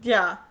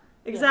 Yeah,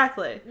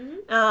 exactly. Yeah.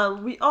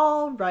 Mm-hmm. We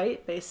all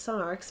write based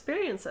on our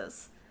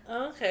experiences.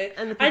 Okay.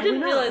 And the I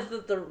didn't we know. realize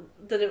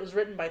that it was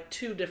written by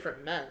two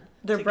different men.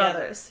 They're together.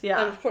 brothers. Yeah.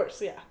 And of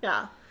course, yeah.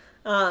 Yeah.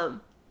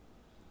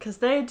 Because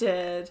they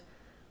did.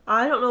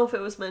 I don't know if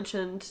it was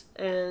mentioned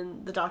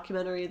in the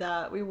documentary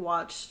that we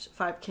watched,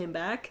 Five Came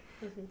Back,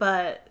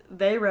 but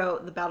they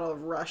wrote the Battle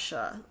of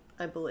Russia,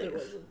 I believe. It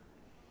wasn't.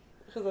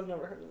 Because I've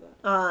never heard of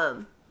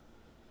that.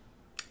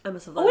 I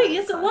must have. Oh wait,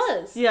 yes, it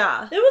was.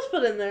 Yeah, it was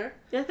put in there.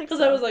 Yeah, I think because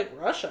so. I was like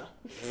Russia.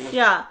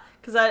 Yeah,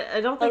 because I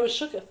don't think I was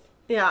shooketh.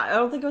 Yeah, I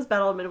don't think it was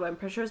Battle of Midway. I'm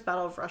pretty sure it was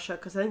Battle of Russia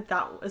because I think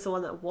that is the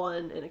one that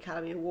won an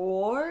Academy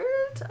Award,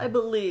 I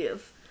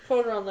believe.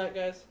 Quote her on that,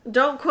 guys.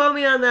 Don't quote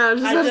me on that.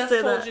 I just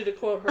told you to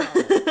quote her on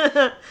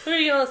that. Who are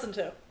you gonna listen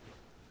to?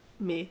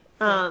 Me.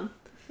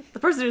 The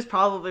person who's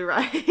probably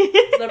right.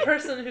 The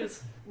person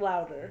who's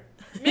louder.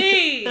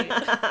 Me.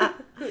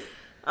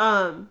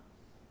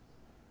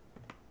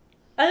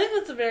 I think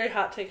that's a very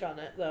hot take on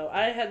it, though.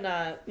 I had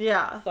not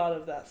thought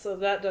of that, so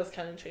that does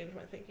kind of change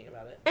my thinking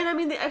about it. And I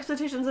mean, the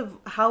expectations of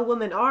how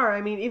women are,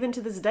 I mean, even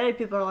to this day,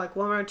 people are like,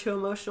 women are too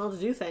emotional to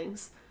do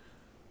things.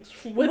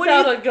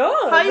 Without a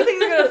gun! How do you think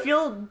they're going to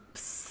feel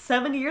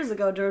 70 years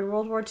ago during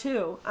World War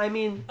II? I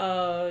mean...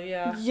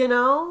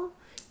 yeah.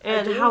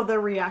 And how they're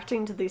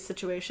reacting to these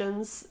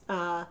situations.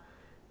 The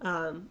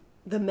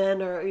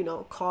men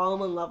are,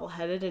 calm and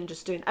level-headed and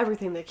just doing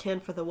everything they can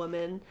for the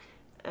women.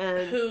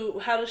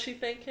 And how does she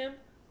thank him?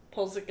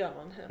 Pulls a gun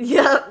on him.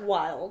 Yeah.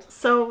 Wild.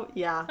 So,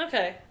 yeah.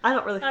 Okay. I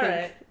don't really think.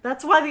 Right.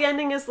 That's why the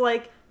ending is,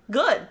 like,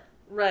 good.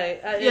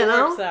 Right. It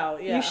works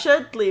out, yeah. You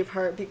should leave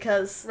her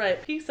because...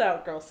 Right. Peace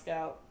out, Girl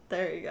Scout.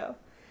 There you go.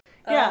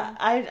 Yeah,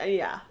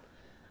 yeah.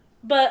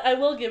 But I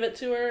will give it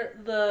to her.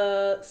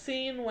 The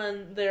scene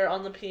when they're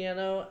on the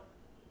piano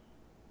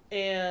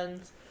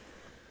and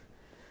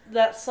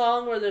that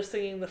song where they're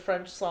singing the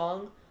French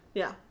song.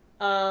 Yeah.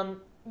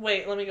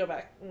 Wait, let me go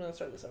back. I'm going to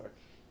start this over.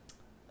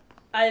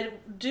 I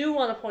do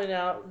want to point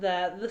out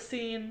that the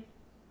scene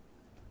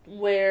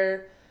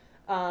where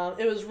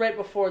it was right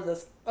before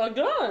this a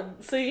gun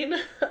scene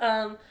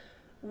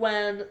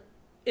when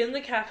in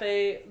the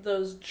cafe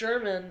those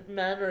German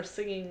men are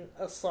singing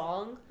a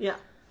song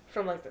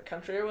from like their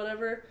country or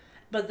whatever,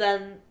 but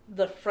then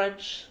the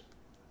French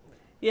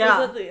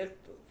was it the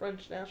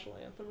French national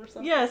anthem or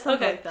something? Yeah,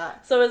 something like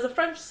that. So it was a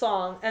French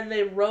song and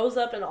they rose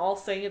up and all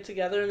sang it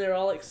together and they were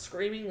all like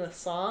screaming the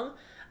song.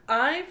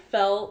 I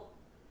felt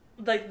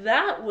like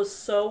that was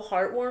so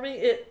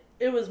heartwarming.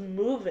 It was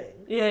moving.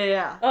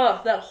 Yeah. Oh,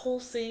 that whole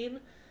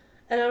scene.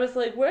 And I was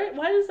like, why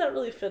does that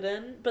really fit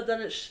in? But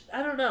then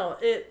I don't know.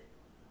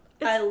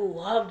 I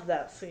loved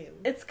that scene.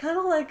 It's kind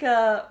of like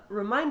a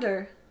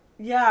reminder.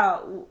 Yeah,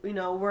 you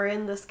know, we're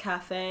in this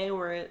cafe,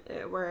 we're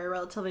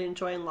relatively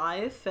enjoying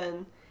life,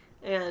 and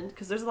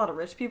because there's a lot of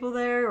rich people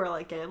there who are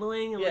like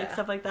gambling and like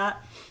stuff like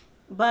that.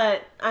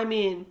 But I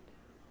mean,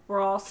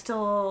 we're all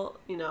still,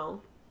 you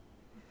know,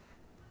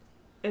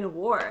 in a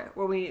war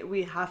where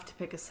we have to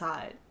pick a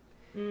side.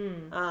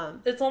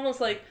 It's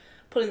almost like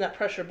putting that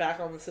pressure back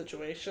on the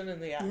situation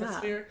and the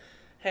atmosphere.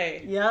 Yeah.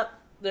 Hey. Yep.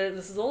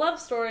 This is a love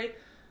story,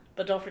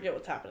 but don't forget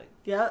what's happening.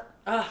 Yep.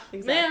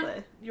 Exactly.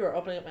 Man, you are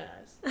opening up my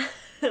eyes.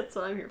 That's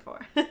what I'm here for.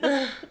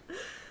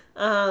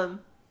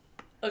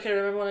 Okay,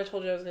 remember when I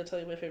told you I was going to tell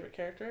you my favorite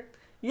character?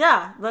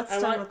 Yeah, let's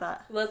start with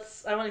that.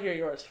 I want to hear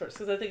yours first,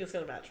 because I think it's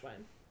going to match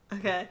mine.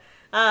 Okay.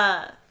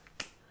 My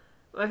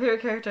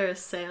favorite character is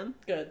Sam.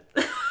 Good.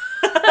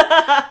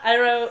 I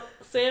wrote,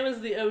 Sam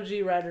is the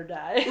OG ride or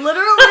die.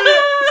 Literally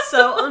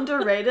so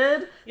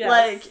underrated. Yes.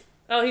 Like,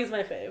 oh, he's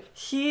my fave.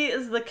 He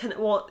is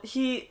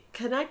he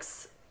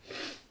connects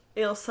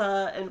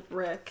Ilsa and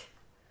Rick.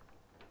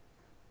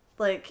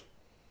 Like,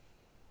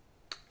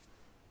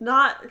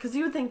 not, because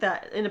you would think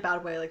that in a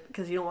bad way, like,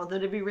 because you don't want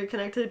them to be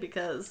reconnected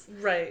because,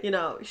 right, you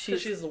know,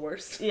 she's the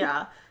worst.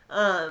 Yeah.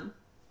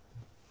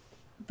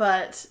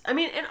 But, I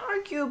mean, and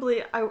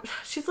arguably,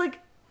 she's, like,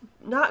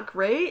 not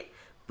great,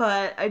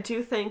 but I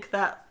do think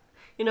that,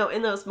 you know,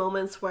 in those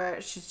moments where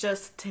she's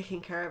just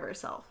taking care of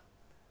herself.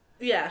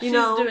 Yeah, she's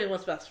doing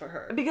what's best for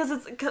her. Because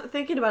it's,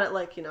 thinking about it,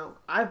 like, you know,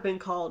 I've been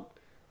called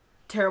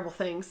terrible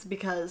things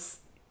because,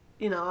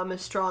 you know, I'm a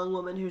strong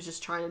woman who's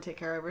just trying to take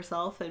care of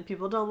herself, and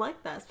people don't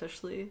like that,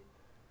 especially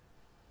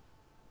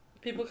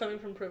people coming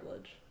from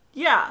privilege.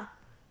 Yeah.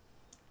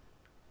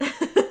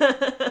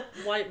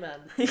 White men.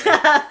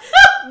 Yeah.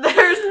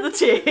 There's the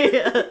tea.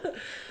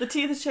 The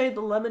tea, the shade,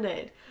 the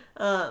lemonade.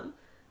 I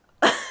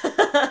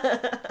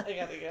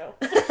gotta go.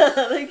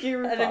 Thank you,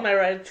 RuPaul. I think my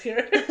ride's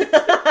here.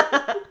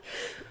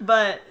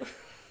 But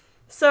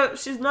so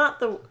she's not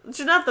the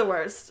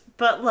worst,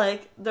 but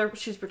like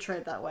she's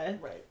portrayed that way.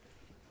 Right.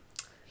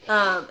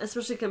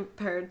 Especially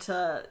compared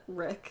to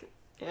Rick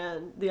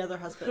and the other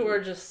husband, who are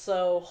just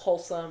so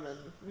wholesome and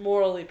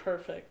morally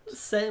perfect.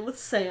 Same with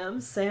Sam.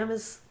 Sam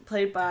is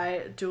played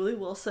by Dooley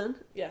Wilson.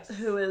 Yes.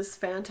 Who is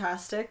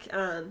fantastic.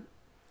 And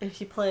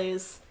he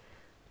plays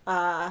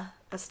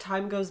As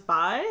Time Goes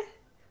By.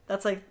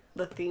 That's like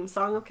the theme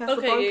song of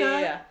Casablanca.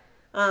 Okay,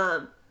 yeah.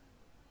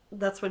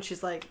 That's when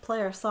she's like,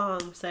 play our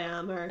song,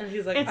 Sam. And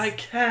he's like, I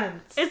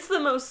can't. It's the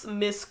most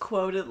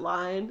misquoted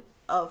line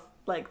of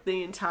like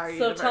the entire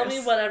universe. So tell me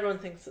what everyone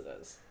thinks it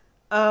is.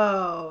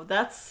 Oh,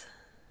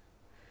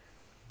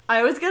 I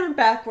always get them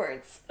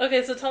backwards.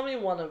 Okay, so tell me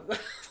one of them.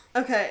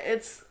 Okay,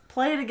 it's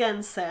Play It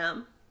Again,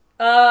 Sam.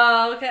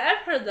 Oh, okay,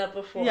 I've heard that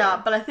before.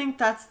 Yeah, but I think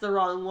that's the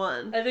wrong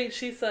one. I think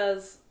she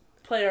says,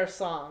 play our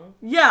song.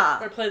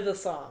 Yeah. Or play the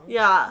song.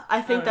 Yeah,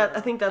 I think that's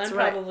I'm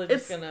right. I'm probably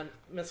just gonna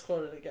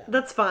misquote it again.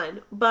 That's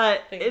fine,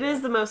 but it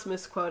is the most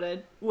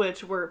misquoted,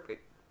 which we're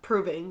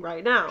proving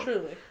right now.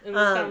 Truly, in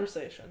this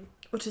conversation.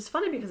 Which is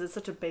funny because it's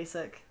such a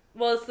basic...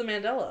 Well, it's the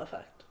Mandela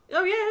effect.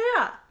 Oh,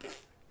 yeah.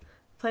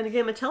 Playing a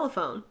game of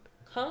telephone.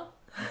 Huh?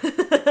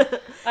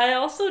 I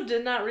also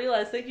did not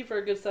realize, thank you for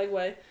a good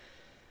segue,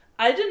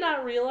 I did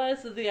not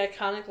realize that the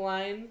iconic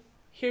line,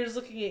 "Here's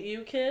looking at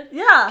you, kid,"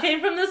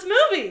 came from this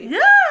movie. Yeah!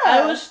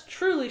 I was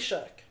truly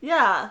shook.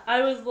 Yeah.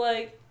 I was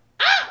like,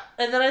 ah!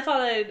 And then I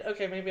thought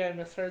maybe I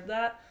misheard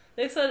that.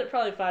 They said it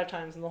probably 5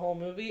 times in the whole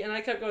movie, and I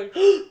kept going,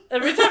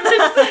 every time they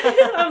say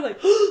it, I was like,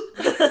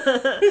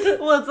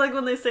 well, it's like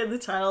when they say the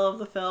title of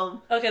the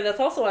film. Okay, that's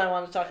also what I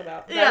want to talk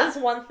about. That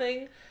is one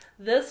thing.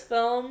 This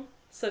film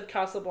said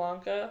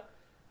Casablanca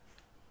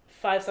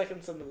 5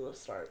 seconds into the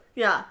start.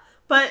 Yeah,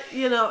 but,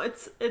 you know,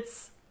 it's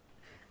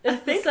It's I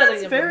think the setting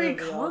that's of very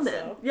the movie common.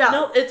 also. Yeah.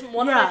 No, it's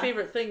one of Yeah. my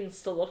favorite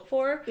things to look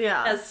for.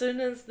 Yeah. As soon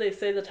as they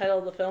say the title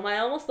of the film, I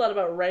almost thought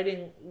about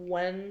writing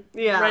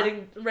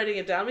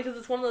it down, because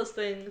it's one of those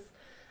things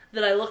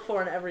that I look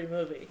for in every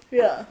movie.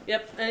 Yeah.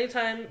 Yep.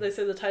 Anytime they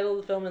say the title of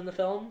the film in the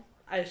film,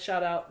 I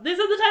shout out, "They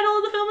said the title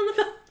of the film in the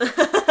film."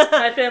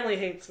 My family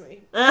hates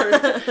me.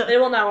 They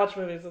will not watch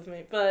movies with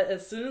me. But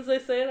as soon as they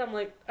say it, I'm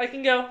like, I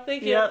can go.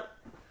 Thank you. Yep.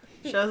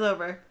 Show's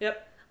over.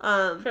 Yep.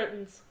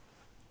 Curtains.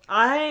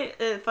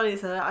 Funny you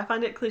said that. I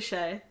find it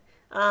cliche.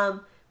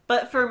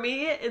 But for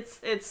me,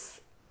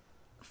 it's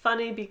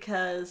funny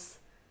because,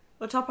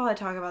 which I'll probably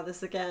talk about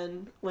this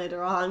again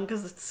later on,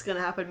 because it's going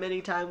to happen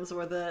many times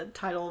where the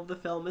title of the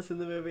film is in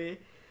the movie.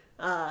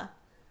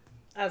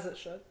 As it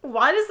should.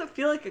 Why does it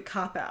feel like a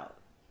cop-out?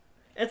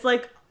 It's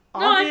like,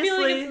 No, obviously... I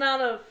feel like it's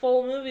not a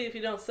full movie if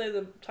you don't say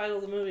the title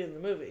of the movie in the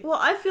movie. Well,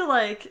 I feel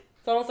like...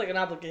 It's almost like an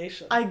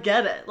obligation. I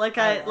get it. Like,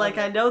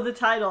 I know the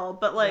title,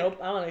 but like... Nope,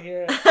 I want to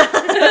hear it.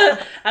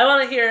 I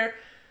want to hear,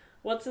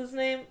 what's his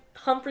name?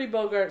 Humphrey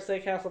Bogart say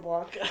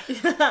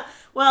Casablanca.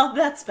 Well,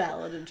 that's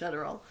valid in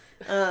general.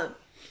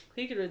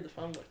 He could read the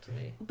phone book to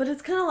me. But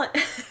it's kind of like...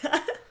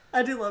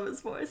 I do love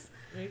his voice.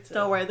 Me too.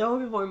 Don't worry, there will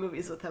be more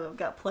movies with him. I've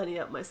got plenty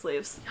up my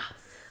sleeves.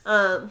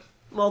 Yes.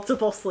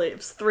 Multiple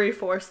sleeves. 3,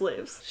 4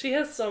 sleeves. She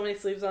has so many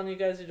sleeves on, you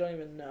guys, you don't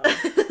even know.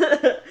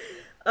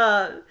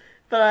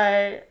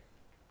 But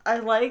I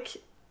like,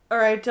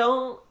 or I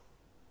don't...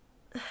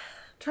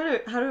 How do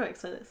I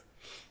explain this?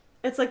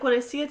 It's like when I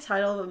see a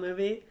title of a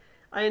movie,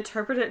 I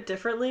interpret it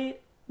differently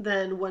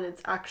than when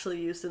it's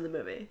actually used in the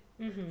movie.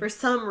 Mm-hmm. For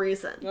some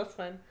reason. That's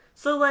fine.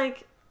 So,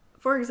 like,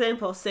 for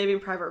example, Saving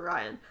Private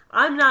Ryan.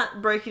 I'm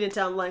not breaking it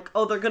down like,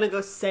 oh, they're gonna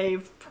go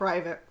save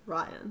Private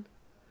Ryan.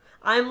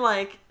 I'm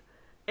like,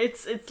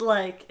 it's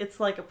like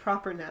a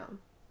proper noun.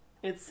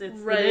 It's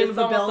right, the name it's of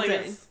a almost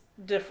building.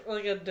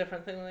 like a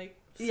different thing, like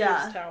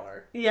Sears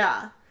Tower.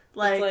 Yeah.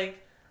 It's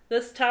like,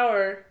 this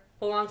tower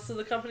belongs to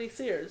the company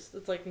Sears.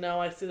 It's like, no,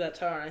 I see that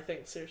tower and I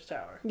think Sears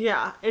Tower.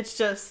 Yeah, it's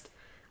just...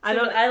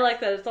 I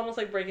like that. It's almost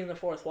like breaking the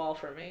fourth wall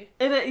for me.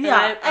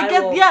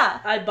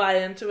 I buy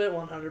into it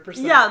 100%.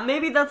 Yeah,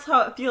 maybe that's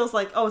how it feels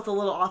like, oh, it's a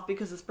little off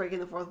because it's breaking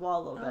the fourth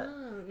wall a little bit.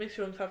 It makes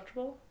you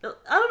uncomfortable? I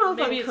don't know if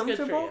maybe I'm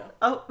comfortable. It's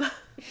good for you.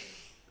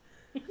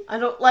 I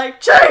don't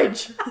like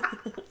change!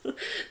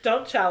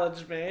 Don't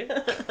challenge me.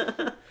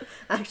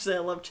 Actually, I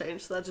love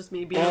change, so that's just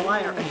me being a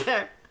liar right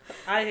there.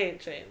 I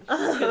hate change.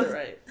 Let's get it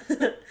right.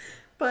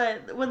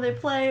 But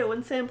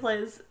when Sam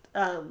plays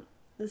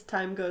This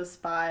Time Goes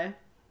By,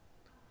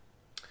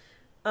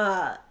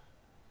 I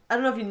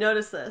don't know if you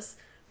noticed this,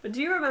 but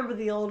do you remember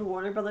the old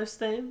Warner Brothers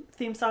theme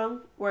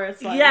song where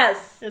it's like,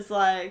 yes, it's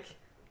like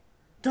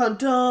dun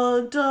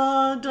dun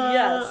dun dun,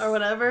 yes, or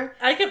whatever?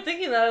 I kept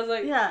thinking that. I was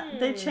like,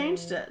 they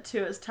changed it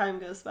to As Time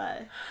Goes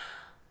By.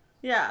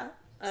 Yeah,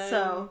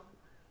 I'm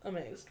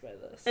amazed by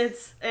this.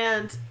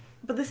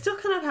 But they still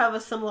kind of have a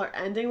similar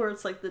ending where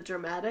it's like the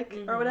dramatic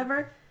or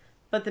whatever.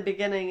 But the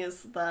beginning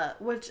is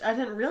which I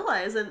didn't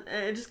realize, and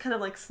it just kind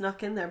of like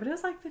snuck in there. But it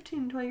was like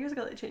 15, 20 years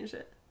ago they changed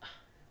it.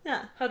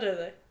 Yeah. How dare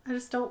they? I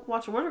just don't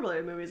watch Warner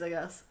Brothers movies, I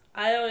guess.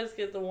 I always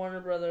get the Warner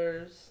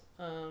Brothers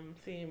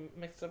theme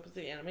mixed up with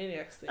the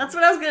Animaniacs theme. That's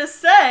what I was going to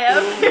say. I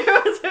was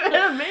here with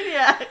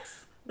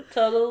Animaniacs.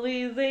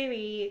 Totally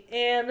zany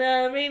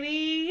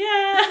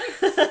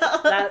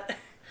Animaniacs.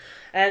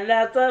 And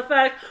that's a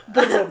fact.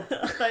 I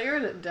thought you were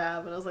going to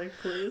dab, and I was like,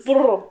 please.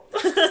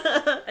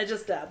 I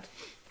just dabbed.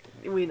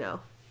 We know.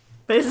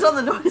 Based on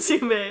the noise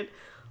you made,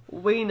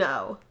 we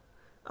know.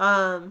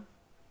 Are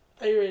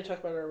you ready to talk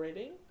about our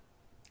rating?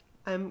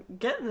 I'm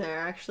getting there,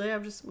 actually.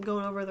 I'm just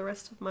going over the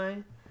rest of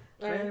my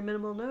very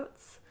minimal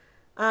notes.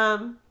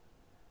 So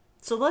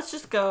let's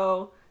just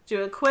go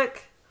do a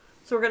quick...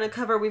 So we're going to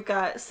cover... We've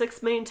got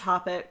 6 main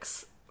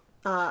topics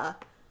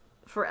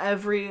for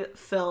every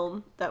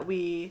film that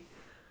we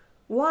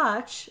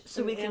watch.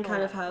 So we can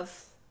kind of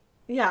have...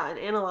 Yeah, and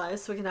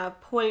analyze. So we can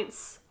have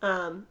points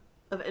of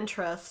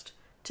interest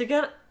to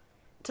get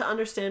to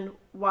understand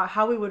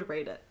how we would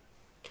rate it.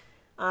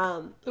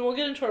 And we'll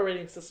get into our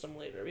rating system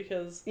later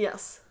because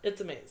it's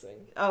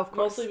amazing. Oh, of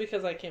course. Mostly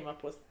because I came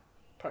up with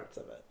parts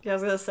of it. Yeah, I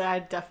was going to say I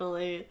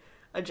definitely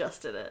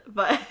adjusted it,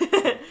 but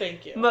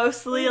thank you.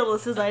 Mostly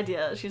Alyssa's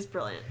idea. She's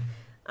brilliant.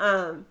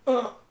 I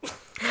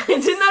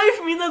did not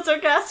even mean that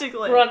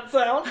sarcastically. Grunt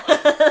sound.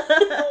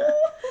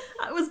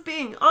 I was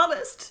being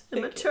honest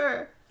and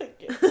mature. Thank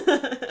you.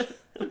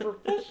 I'm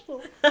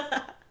professional.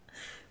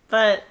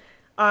 But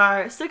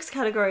our 6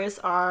 categories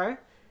are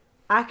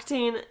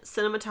acting,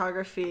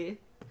 cinematography,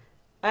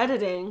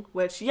 editing,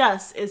 which,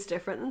 yes, is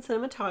different than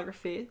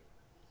cinematography.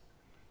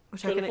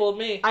 Which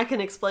I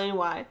can explain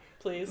why.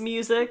 Please.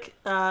 Music,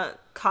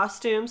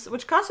 costumes,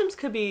 which costumes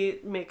could be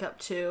makeup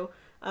too.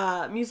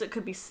 Music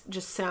could be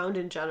just sound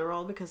in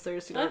general because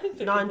there's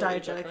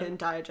non-diegetic and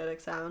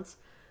diegetic sounds.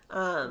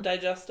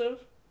 Digestive?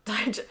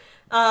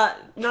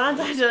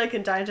 Non-diegetic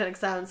and diegetic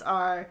sounds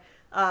are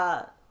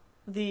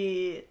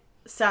the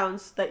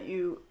sounds that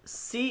you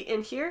see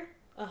and hear.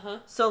 Uh-huh.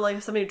 So, like,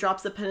 if somebody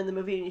drops a pen in the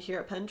movie and you hear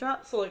a pen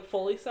drop. So, like,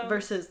 Foley sounds?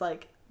 Versus,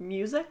 like,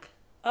 music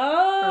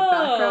Oh, or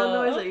background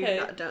noise okay.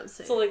 that you don't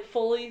see. So like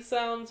Foley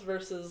sounds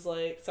versus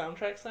like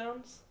soundtrack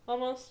sounds,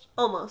 almost?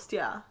 Almost,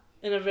 yeah.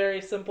 In a very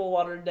simple,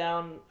 watered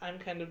down, I'm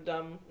kind of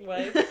dumb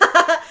way.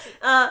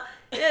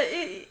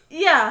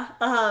 Yeah.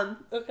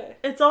 Okay.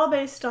 It's all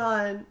based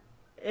on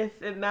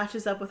if it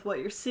matches up with what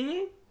you're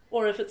seeing.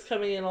 Or if it's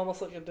coming in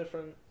almost like a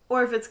different...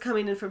 Or if it's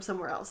coming in from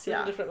somewhere else,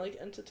 yeah. A different, like,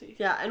 entity.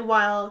 Yeah, and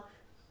while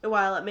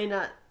it may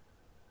not...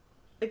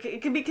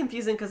 It can be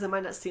confusing because it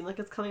might not seem like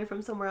it's coming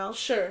from somewhere else.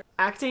 Sure.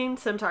 Acting,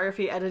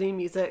 cinematography, editing,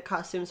 music,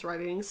 costumes,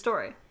 writing,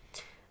 story.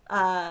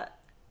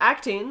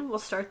 Acting, we'll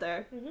start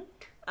there.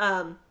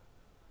 Mm-hmm.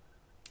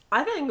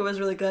 I think it was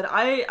really good.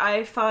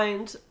 I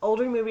find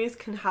older movies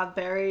can have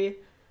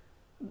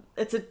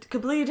it's a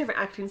completely different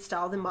acting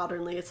style than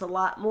modernly. It's a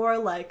lot more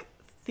like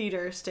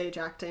theater stage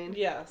acting.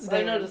 Yes,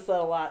 I noticed that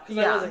a lot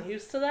because I wasn't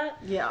used to that.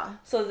 Yeah.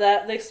 So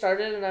that they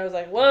started and I was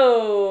like,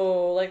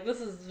 whoa, like this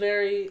is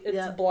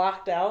it's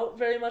blocked out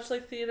very much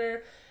like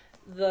theater.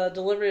 The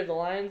delivery of the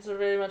lines are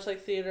very much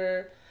like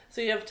theater. So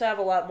you have to have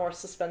a lot more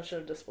suspension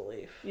of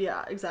disbelief.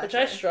 Yeah, exactly. Which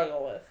I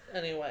struggle with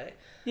anyway.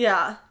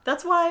 Yeah,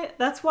 that's why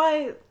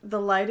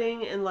the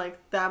lighting and like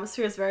the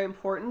atmosphere is very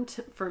important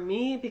for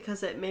me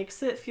because it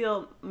makes it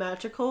feel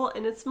magical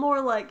and it's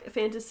more like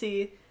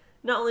fantasy,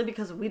 not only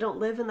because we don't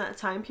live in that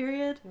time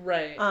period,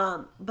 right?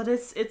 But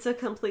it's a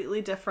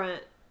completely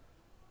different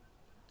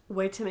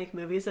way to make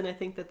movies, and I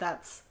think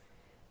that's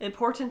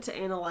important to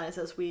analyze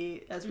as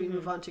we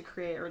move on to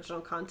create original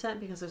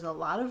content because there's a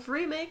lot of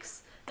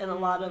remakes and a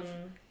lot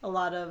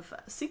of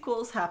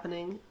sequels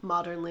happening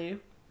modernly,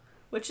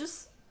 which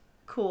is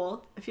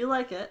cool if you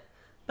like it,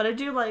 but I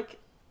do like,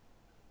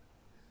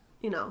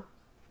 I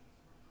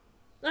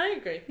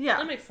agree. Yeah,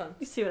 that makes sense.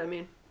 You see what I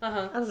mean?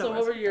 So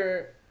what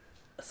were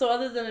so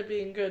other than it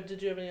being good,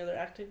 did you have any other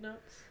acting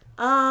notes?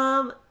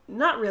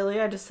 Not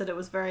really. I just said it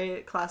was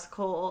very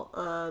classical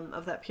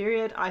of that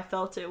period. I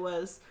felt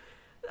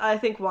I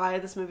think why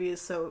this movie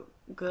is so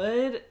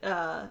good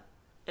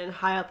and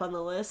high up on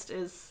the list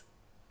is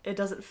it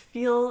doesn't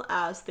feel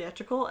as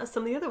theatrical as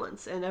some of the other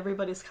ones, and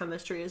everybody's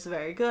chemistry is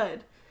very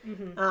good.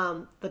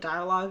 Mm-hmm. The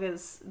dialogue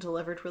is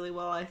delivered really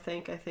well, I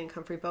think. I think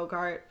Humphrey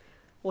Bogart,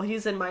 well,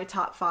 he's in my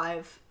top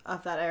 5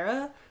 of that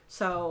era,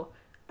 so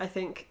I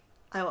think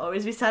I will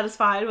always be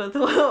satisfied with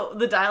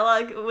the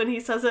dialogue when he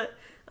says it.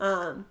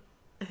 I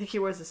think he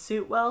wears a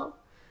suit well.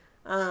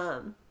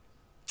 I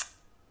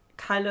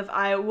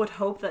would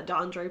hope that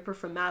Don Draper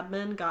from Mad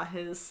Men got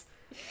his,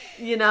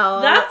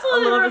 that's what a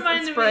little it bit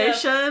reminded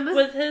inspiration. Me of.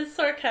 With his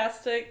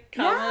sarcastic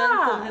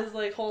comments and his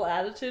like whole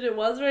attitude. It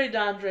was very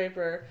Don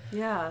Draper.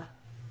 Yeah.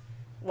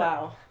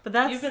 Wow. But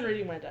that's... You've been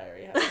reading my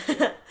diary, haven't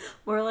you?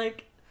 More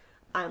like,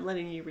 I'm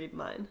letting you read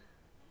mine.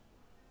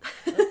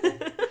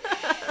 Okay.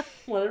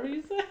 Whatever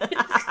you say.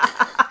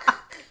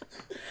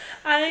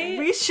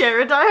 We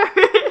share a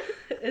diary.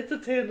 It's a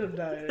tandem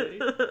diary.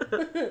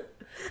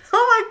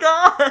 Oh my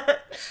god.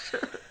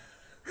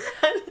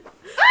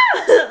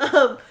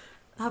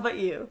 How about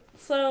you?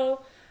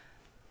 So,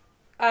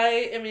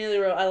 I immediately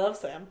wrote, I love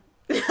Sam.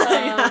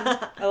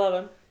 I love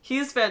him.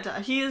 He's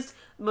fantastic. He is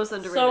most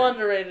underrated. So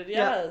underrated,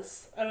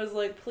 yes. Yeah. I was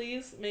like,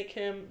 please make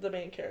him the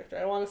main character.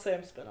 I want a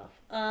Sam spinoff.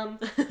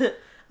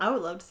 I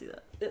would love to see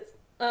that.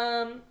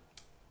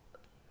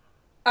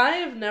 I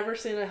have never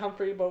seen a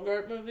Humphrey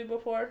Bogart movie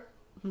before.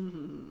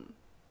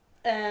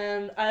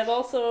 And I've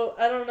also,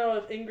 I don't know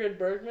if Ingrid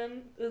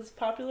Bergman is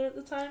popular at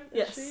the time.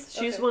 Yes,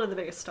 she's one of the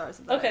biggest stars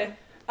of that. Okay. Era.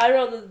 I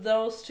wrote that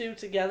those two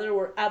together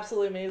were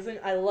absolutely amazing.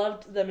 I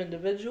loved them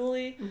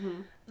individually.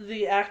 Mm-hmm.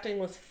 The acting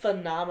was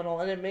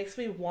phenomenal, and it makes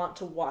me want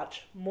to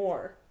watch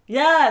more.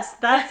 Yes,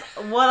 that's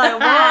what I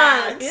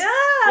want. Yeah.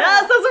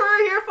 Yes, that's what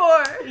we're here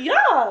for.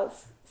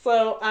 Yes.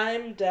 So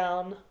I'm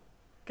down.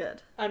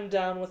 Good. I'm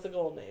down with the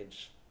Golden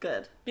Age.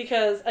 Good.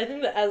 Because I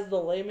think that as the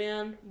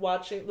laywoman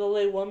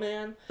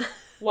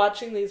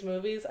watching these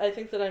movies, I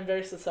think that I'm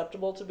very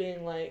susceptible to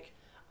being like,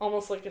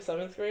 almost like a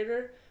 7th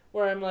grader,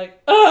 where I'm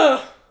like,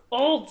 ugh,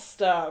 old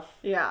stuff.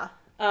 Yeah.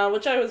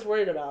 Which I was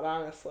worried about,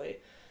 honestly.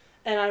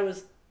 And I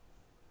was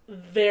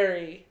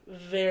very,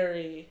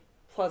 very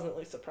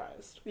pleasantly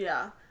surprised.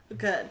 Yeah.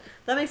 Good.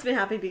 That makes me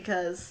happy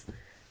because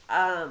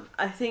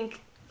I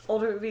think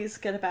older movies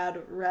get a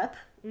bad rep.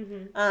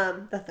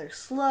 Mm-hmm. That they're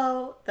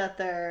slow, that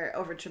they're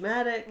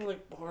overdramatic.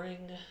 Like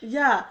boring.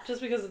 Yeah. Just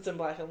because it's in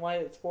black and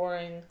white, it's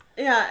boring.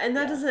 Yeah, and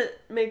that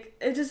it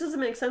just doesn't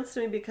make sense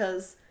to me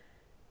because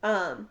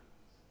are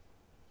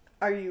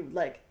you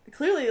like,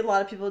 clearly a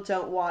lot of people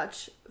don't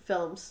watch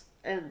films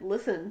and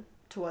listen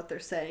to what they're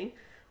saying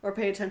or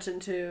pay attention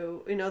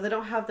to, they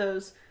don't have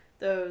the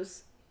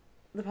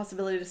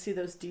possibility to see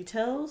those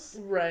details.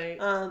 Right.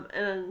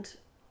 And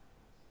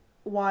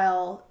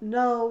while,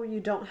 no,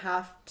 you don't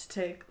have to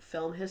take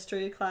film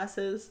history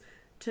classes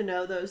to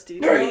know those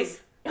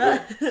details.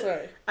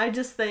 Sorry. I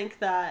just think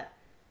that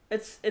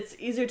it's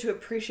easier to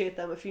appreciate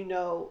them if you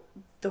know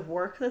the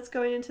work that's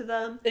going into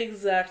them.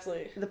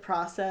 Exactly. The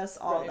process,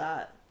 all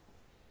that.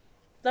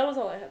 That was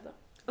all I had, though.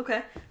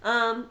 Okay.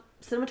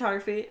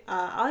 Cinematography.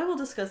 I will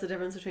discuss the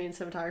difference between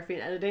cinematography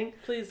and editing.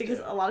 Please because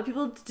do. a lot of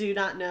people do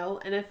not know,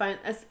 and I find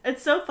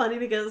it's so funny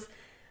because,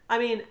 I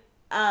mean,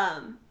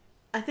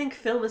 I think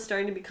film is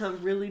starting to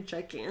become really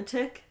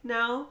gigantic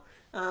now,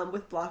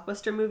 with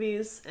blockbuster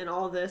movies and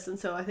all of this, and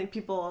so I think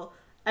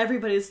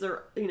everybody's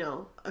a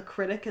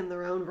critic in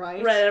their own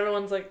right. Right,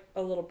 everyone's like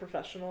a little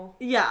professional.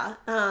 Yeah.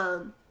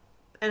 And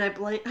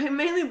I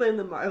mainly blame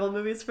the Marvel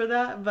movies for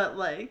that, but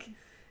like,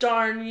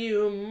 darn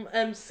you,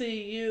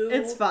 MCU.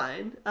 it's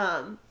fine.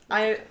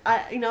 I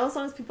as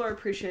long as people are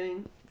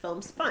appreciating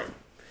films, fine.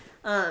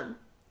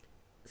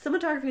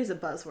 Cinematography is a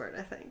buzzword,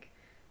 I think.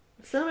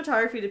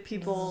 Cinematography to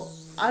people,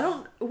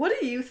 what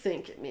do you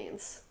think it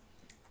means?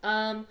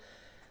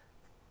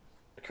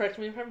 Correct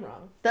me if I'm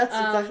wrong. That's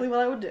exactly what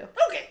I would do.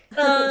 Okay.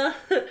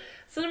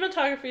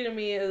 Cinematography to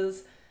me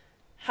is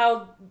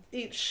how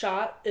each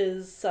shot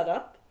is set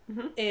up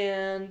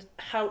and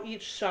how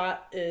each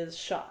shot is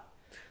shot.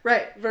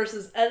 Right.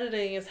 Versus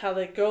editing is how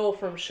they go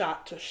from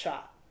shot to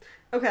shot.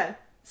 Okay.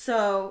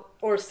 So...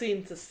 Or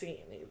scene to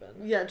scene,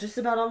 even. Yeah, just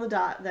about on the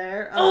dot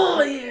there.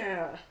 Oh,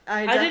 yeah!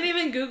 I didn't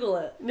even Google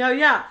it. No,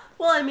 yeah.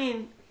 Well, I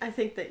mean, I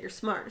think that you're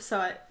smart,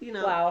 so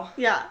Wow.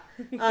 Yeah.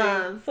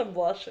 Some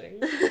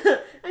blushing.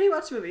 And you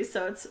watch movies,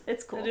 so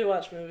it's cool. I do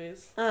watch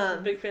movies. I'm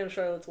a big fan of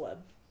Charlotte's Web.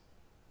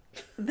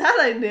 That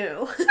I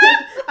knew.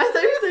 I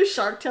thought you were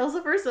Shark Tales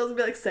at first, so I was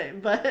gonna be like, same,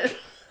 but...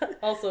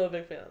 Also a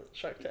big fan of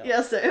Shark Tale.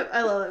 Yeah, same.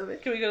 I love that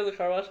movie. Can we go to the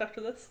car wash after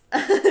this?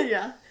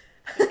 Yeah.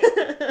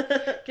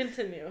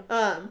 Continue.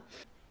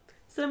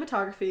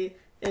 Cinematography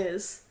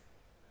is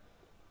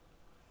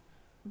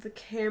the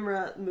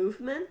camera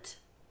movement,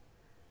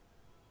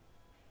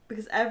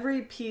 because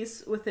every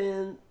piece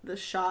within the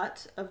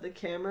shot of the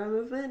camera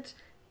movement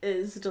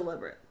is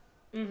deliberate.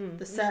 Mm-hmm.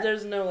 The set,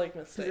 there's no like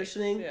mistakes.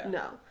 Positioning, yeah.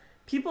 No.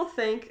 People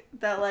think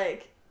that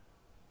like,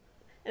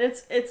 and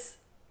it's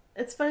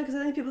funny because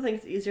I think people think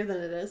it's easier than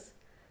it is,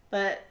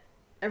 but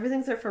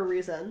everything's there for a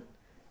reason,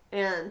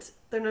 and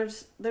they're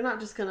not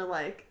just gonna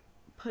like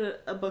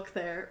put a book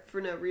there for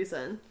no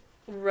reason.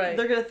 Right.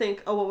 They're gonna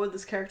think, oh, what would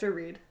this character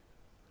read?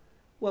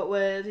 What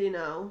would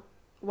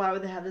why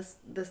would they have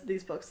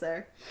these books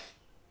there?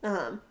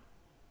 But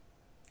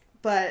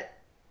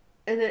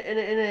and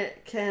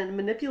it can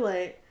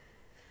manipulate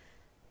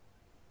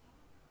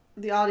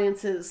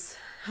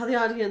how the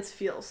audience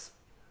feels,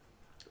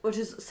 which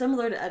is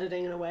similar to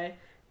editing in a way.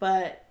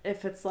 But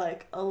if it's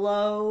like a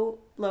low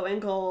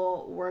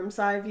angle worm's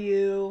eye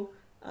view,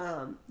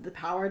 the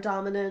power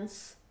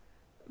dominance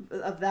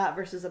of that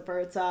versus a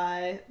bird's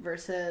eye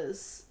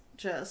versus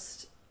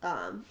just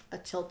a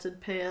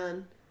tilted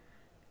pan,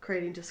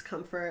 creating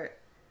discomfort.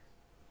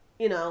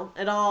 It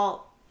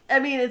all. I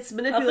mean, it's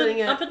manipulating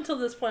it. Up until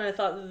this point, I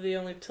thought that the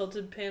only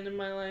tilted pan in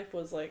my life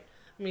was like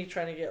me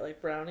trying to get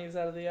like brownies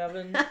out of the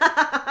oven.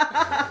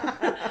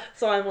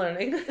 So I'm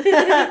learning.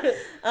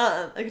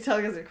 I can tell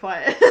because you're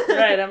quiet.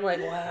 Right, I'm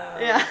like, wow.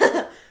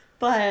 Yeah,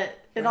 but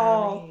it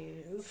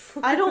brownies.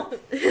 all. I don't.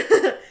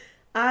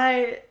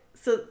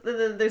 So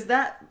then there's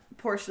that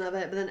portion of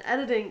it, but then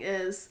editing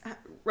is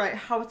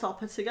how it's all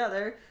put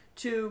together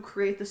to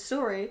create the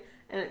story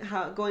and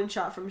how going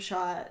shot from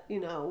shot.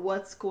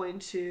 What's going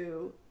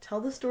to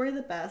tell the story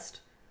the best,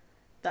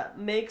 that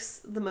makes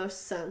the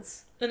most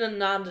sense. In a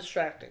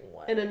non-distracting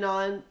way.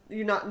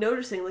 You're not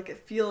noticing, like it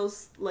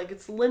feels like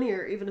it's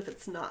linear even if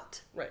it's not.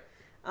 Right.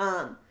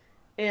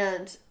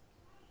 And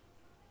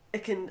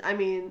it can, I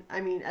mean,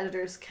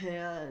 editors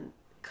can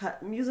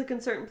cut music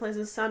in certain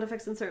places, sound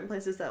effects in certain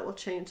places that will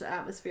change the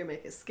atmosphere,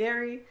 make it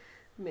scary,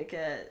 make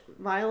it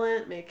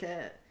violent, make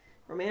it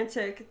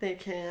romantic. They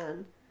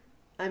can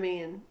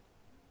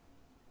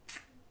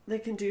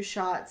do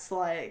shots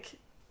like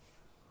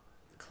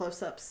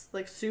close-ups,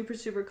 like super,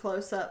 super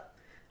close-up.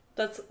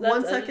 That's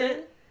 1 editing?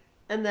 second,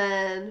 and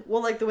then,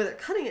 like the way they're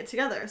cutting it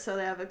together. So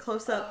they have a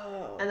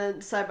close-up, and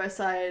then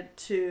side-by-side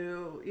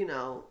to,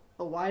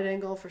 a wide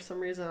angle for some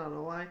reason. I don't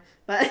know why.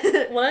 But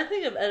when I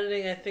think of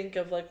editing, I think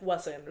of like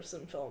Wes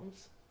Anderson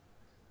films.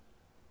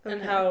 Okay.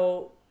 And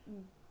how,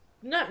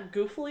 not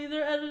goofily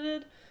they're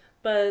edited,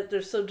 but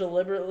they're so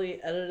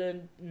deliberately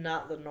edited,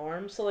 not the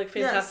norm. So like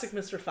Fantastic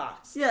Mr.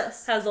 Fox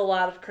has a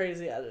lot of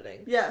crazy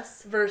editing.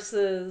 Yes.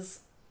 Versus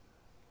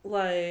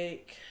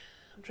like,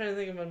 I'm trying to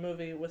think of a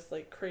movie with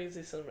like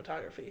crazy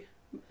cinematography.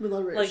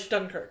 Moulin Rouge. Like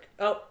Dunkirk.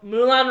 Oh,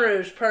 Moulin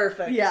Rouge,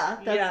 perfect. Yeah,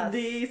 that's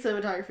the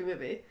cinematography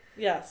movie.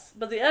 Yes,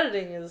 but the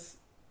editing is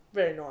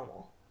very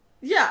normal.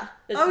 Yeah.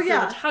 It's the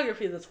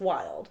cinematography that's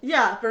wild.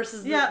 Yeah.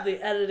 Versus the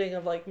editing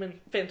of like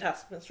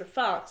Fantastic Mr.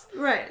 Fox.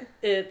 Right.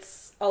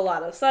 It's a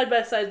lot of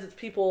side-by-sides. It's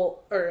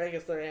people, or I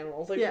guess they're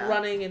animals, like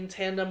running in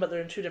tandem, but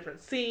they're in two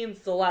different scenes.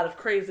 It's a lot of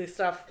crazy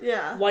stuff.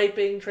 Yeah.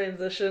 Wiping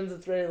transitions.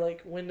 It's very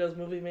like Windows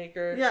Movie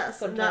Maker. Yes,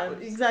 sometimes.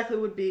 And that exactly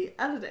would be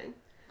editing.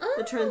 Oh.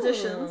 The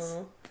transitions.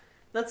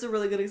 That's a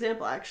really good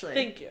example, actually.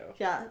 Thank you.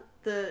 Yeah.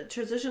 The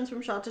transitions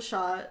from shot to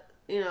shot,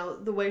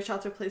 the way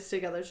shots are placed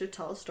together should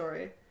tell a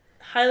story.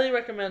 Highly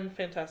recommend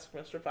Fantastic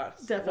Mr.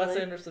 Fox. Definitely.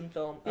 Wes Anderson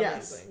film.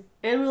 Yes. Amazing.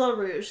 And Moulin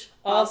Rouge.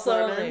 Also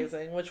Baz Luhrmann.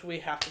 amazing, which we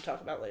have to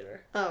talk about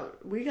later. Oh,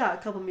 we got a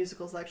couple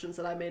musical sections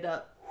that I made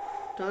up.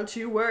 Don't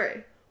you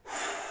worry.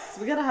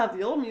 So we gotta have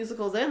the old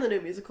musicals and the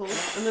new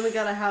musicals, and then we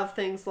gotta have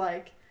things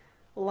like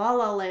La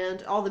La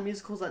Land, all the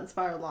musicals that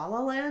inspire La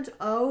La Land.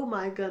 Oh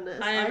my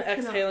goodness. I am cannot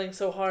exhaling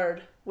so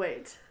hard.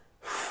 Wait.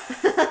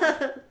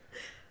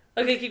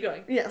 Okay, keep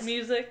going. Yes.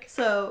 Music.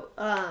 So,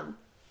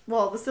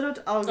 well, the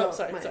cinematography. I'll go.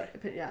 sorry.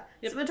 Yeah.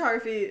 Yep.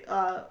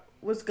 Cinematography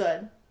was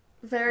good.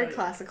 Very Oh, yeah.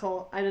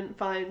 classical. I didn't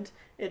find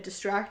it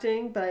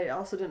distracting, but I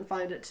also didn't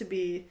find it to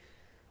be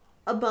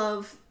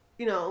above,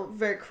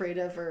 very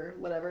creative or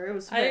whatever. It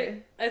was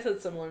very. I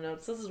said similar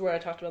notes. This is where I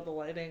talked about the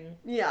lighting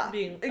Yeah.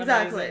 being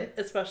exactly. amazing,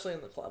 especially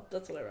in the club.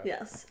 That's what I wrote.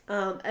 Yes.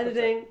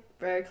 Editing,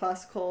 very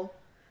classical.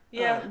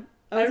 Yeah.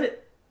 Go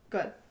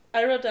ahead.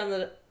 I wrote down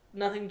that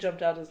nothing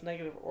jumped out as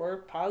negative or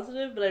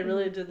positive, but I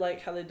really did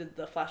like how they did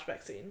the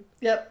flashback scene.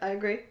 Yep, I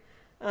agree.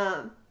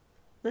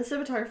 The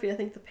cinematography, I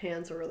think the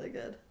pans were really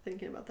good,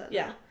 thinking about that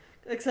Yeah. now.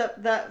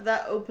 Except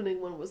that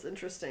opening one was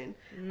interesting.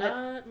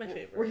 Not my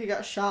favorite. Where he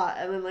got shot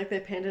and then, they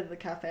panned into the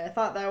cafe. I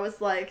thought that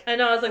was, I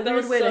know, I was like, that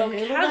was weird way so to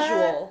handle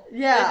casual. that.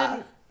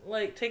 Yeah. They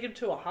didn't, take him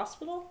to a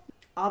hospital?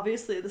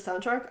 Obviously, the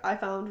soundtrack I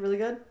found really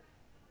good.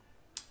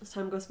 As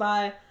time goes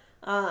by.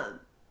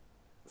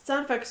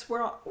 Sound effects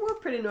were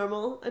pretty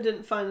normal. I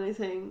didn't find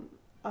anything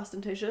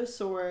ostentatious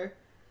or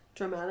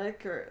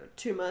dramatic or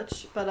too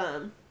much. But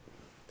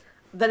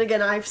then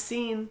again, I've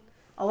seen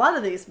a lot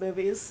of these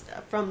movies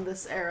from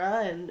this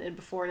era and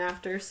before and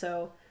after,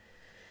 so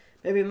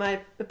maybe my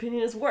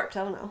opinion is warped.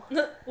 I don't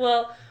know.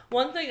 Well,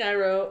 one thing I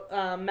wrote,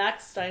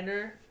 Max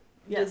Steiner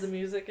Yes. did the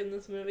music in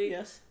this movie.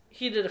 Yes.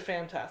 He did a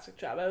fantastic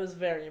job. I was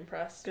very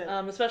impressed. Good.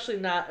 Especially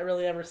not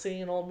really ever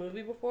seeing an old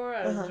movie before.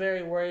 I was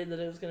very worried that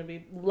it was going to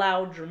be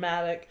loud,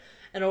 dramatic,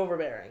 and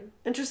overbearing.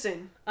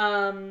 Interesting.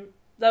 That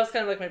was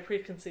kind of like my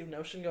preconceived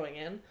notion going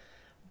in.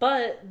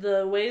 But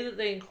the way that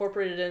they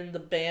incorporated in the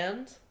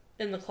band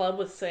in the club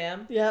with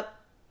Sam, Yep.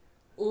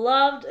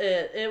 loved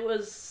it. It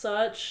was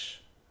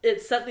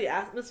it set the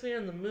atmosphere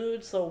and the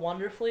mood so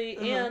wonderfully.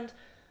 And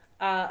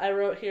I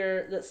wrote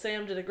here that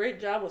Sam did a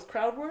great job with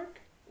crowd work.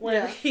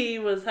 When he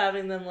was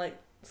having them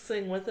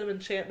sing with him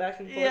and chant back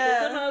and forth with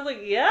him, I was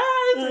like, yeah,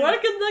 he's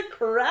working the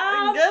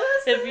crowd.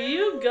 If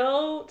you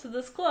go to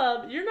this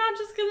club, you're not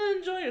just gonna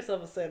enjoy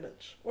yourself a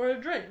sandwich or a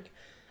drink.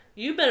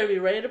 You better be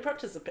ready to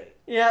participate.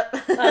 Yep.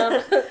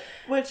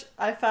 Which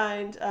I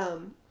find,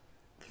 for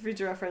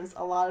future reference,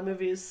 a lot of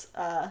movies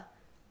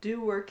do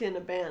work in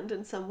a band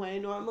in some way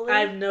normally.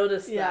 I've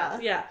noticed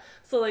that. Yeah.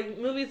 So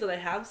movies that I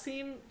have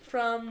seen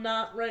from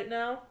not right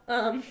now.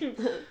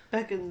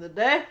 Back in the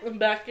day.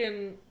 Back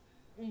in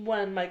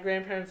when my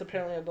grandparents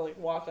apparently had to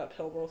walk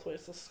uphill both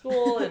ways to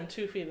school in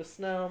 2 feet of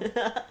snow.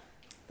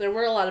 There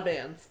were a lot of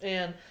bands,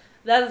 and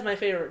that is my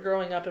favorite.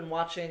 Growing up and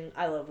watching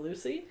I Love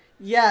Lucy.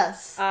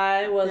 Yes.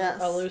 I was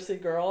a Lucy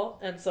girl,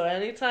 and so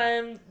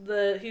anytime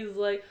that he's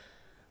like,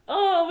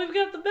 "Oh, we've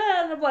got the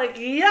band," I'm like,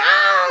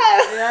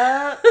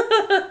 "Yeah!"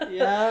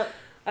 Yeah.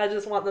 I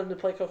just want them to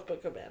play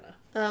Copacabana.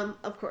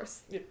 Of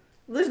course. Yep.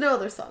 There's no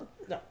other song.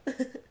 No.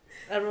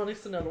 Everyone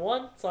needs to know the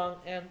one song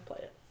and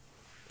play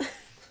it.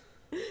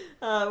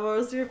 What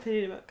was your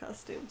opinion about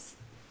costumes?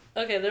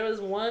 Okay, there was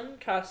one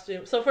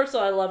costume. So first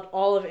of all, I loved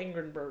all of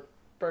Ingrid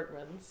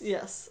Bergman's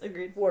Yes,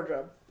 agreed.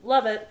 wardrobe.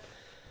 Love it.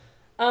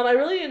 I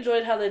really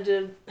enjoyed how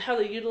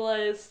they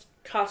utilized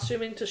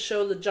costuming to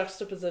show the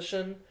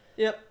juxtaposition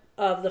Yep.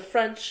 of the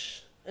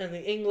French and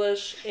the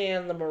English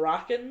and the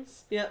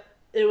Moroccans. Yep.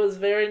 It was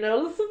very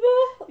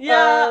noticeable.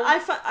 Yeah,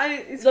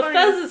 it's the funny.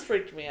 fezzes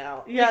freaked me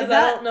out. Yeah, because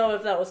I don't know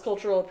if that was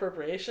cultural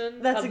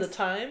appropriation of the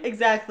time.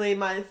 Exactly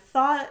my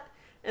thought.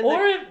 And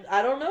Or if,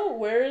 I don't know,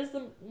 where is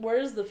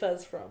the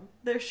fez from?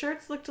 their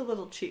shirts looked a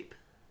little cheap.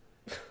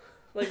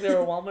 Like they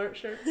were Walmart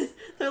shirts?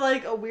 They're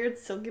like a weird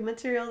silky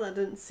material that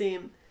didn't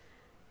seem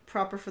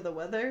proper for the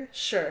weather.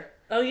 Sure.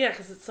 Oh yeah,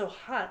 because it's so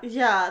hot.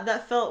 Yeah,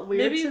 that felt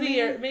weird to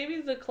me.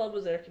 Maybe the club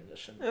was air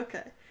conditioned.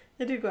 Okay.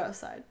 They do go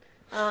outside.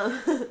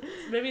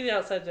 Maybe the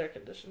outside's air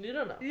conditioned. You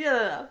don't know.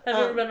 Yeah, no. Have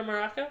you ever been to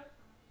Morocco?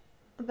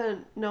 But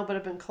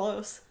I've been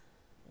close.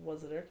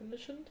 Was it air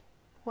conditioned?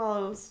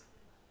 Well, it was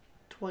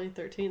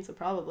 2013, so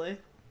probably.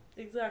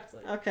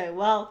 Exactly. Okay,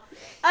 well,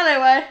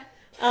 anyway.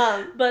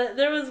 But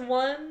there was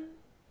one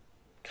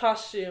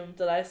costume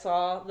that I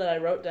saw that I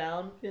wrote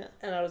down. Yeah.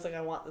 And I was like,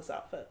 I want this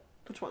outfit.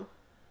 Which one?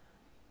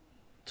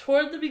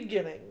 Toward the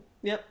beginning.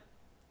 Yep.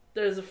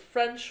 There's a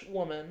French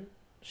woman.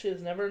 She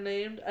is never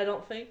named, I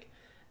don't think.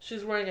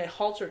 She's wearing a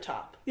halter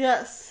top.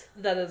 Yes.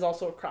 That is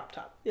also a crop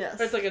top. Yes.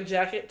 Or it's like a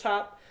jacket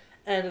top,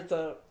 and it's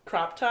a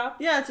crop top.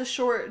 Yeah, it's a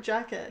short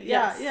jacket.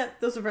 Yes. Yeah,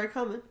 those are very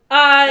common.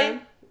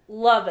 I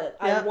love it.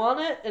 Yep. I want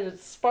it, and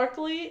it's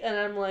sparkly, and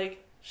I'm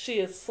like, she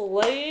is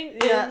slaying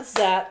Yes.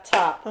 in that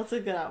top. That's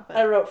a good outfit.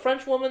 I wrote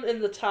French woman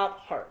in the top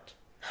heart.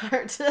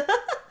 Heart.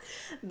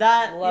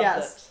 That, Loved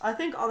yes. it. I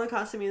think all the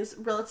costuming is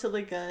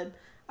relatively good.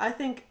 I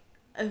think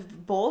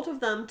bold of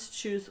them to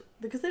choose,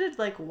 because they did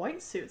like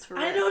white suits for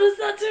Rick. I noticed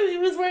that too. He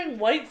was wearing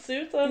white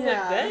suits. I was like,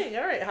 Yeah. dang,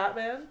 all right, hot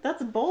man.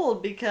 That's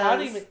bold because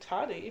Toddy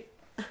McToddy.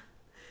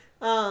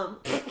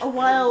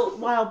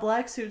 while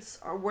black suits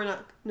were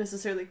not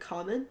necessarily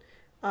common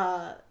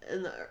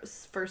in the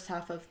first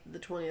half of the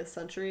 20th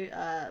century,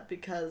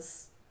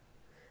 because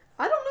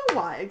I don't know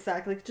why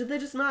exactly. Did they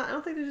just not? I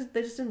don't think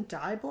they just didn't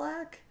dye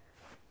black.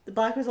 The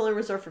black was only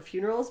reserved for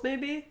funerals,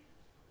 maybe.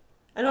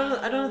 I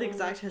don't know the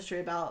exact history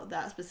about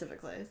that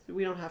specifically.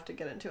 We don't have to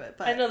get into it,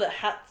 but I know that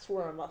hats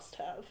were a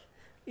must-have.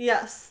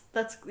 yes.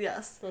 That's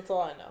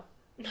all I know.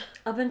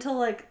 Up until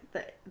like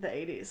the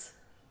 80s.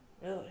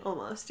 Really?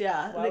 Almost,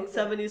 yeah. I think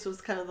 70s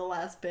was kind of the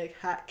last big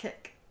hat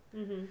kick.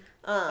 Mm-hmm.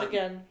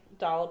 Again,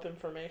 dollop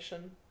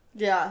information.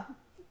 Yeah.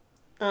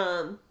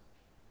 And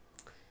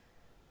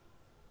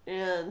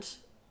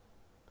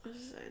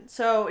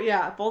so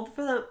yeah, bold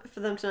for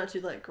them to not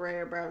do like gray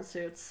or brown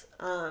suits.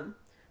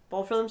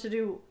 Bold for them to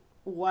do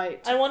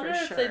white. I wonder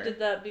for if sure. they did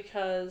that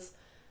because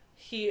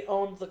he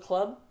owned the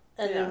club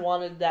and they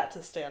wanted that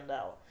to stand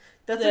out.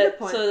 That's a good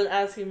point. So that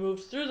as he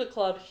moved through the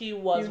club, he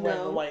was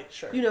wearing the white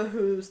shirt. You know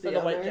who's the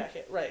owner. white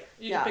jacket, right?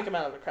 You can pick him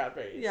out of the crowd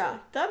very easily. Yeah,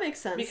 that makes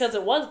sense. Because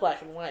it was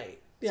black and white.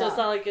 So it's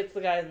not like it's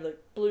the guy in the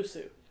blue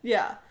suit.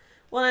 Yeah.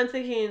 Well, I'm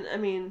thinking, I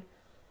mean,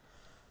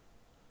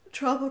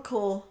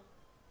 tropical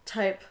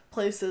type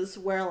places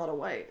wear a lot of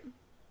white.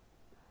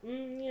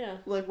 Yeah.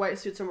 Like, white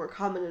suits are more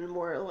common in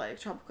more, like,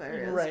 tropical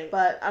areas. Right.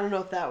 But I don't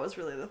know if that was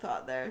really the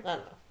thought there. I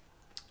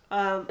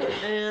don't know.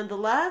 And the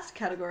last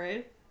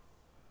category,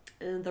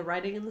 in the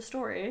writing and the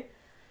story,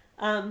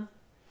 how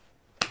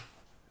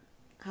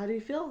do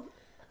you feel?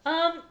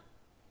 I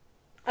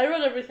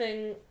wrote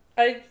everything.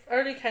 I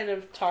already kind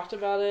of talked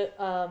about it.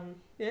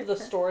 The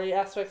story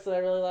aspects that I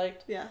really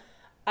liked. Yeah.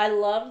 I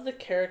loved the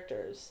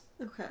characters.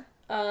 Okay.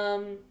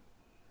 I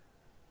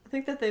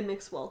think that they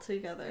mix well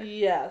together.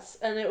 Yes,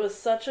 and it was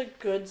such a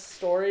good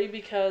story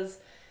because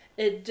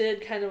it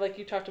did kind of like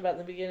you talked about in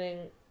the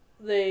beginning,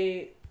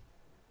 they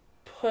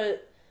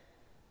put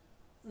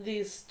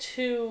these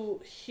two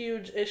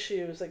huge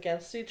issues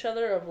against each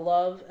other of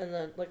love and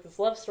then like this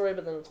love story,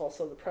 but then it's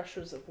also the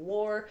pressures of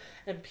war,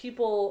 and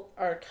people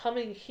are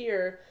coming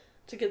here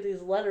to get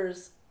these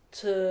letters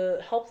to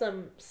help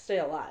them stay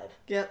alive.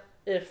 Yep.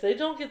 If they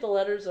don't get the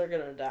letters, they're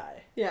gonna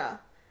die. Yeah.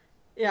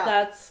 Yeah.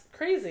 That's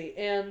crazy.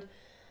 And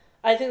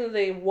I think that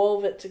they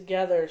wove it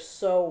together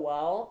so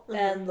well,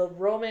 and the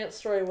romance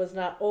story was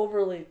not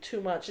overly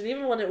too much. And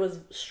even when it was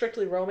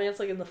strictly romance,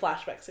 like in the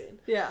flashback scene,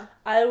 yeah,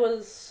 I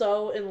was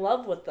so in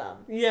love with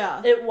them.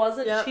 Yeah. It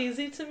wasn't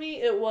cheesy to me.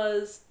 It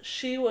was,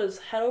 she was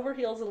head over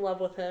heels in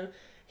love with him.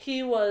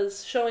 He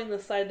was showing the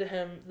side to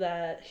him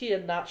that he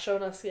had not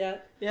shown us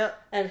yet.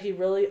 Yep. And he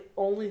really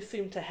only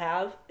seemed to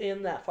have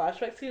in that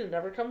flashback scene. It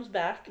never comes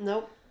back.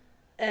 Nope.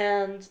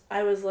 And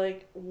I was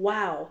like,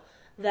 wow.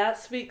 That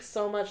speaks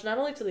so much, not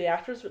only to the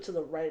actors, but to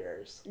the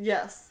writers.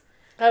 Yes.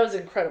 I was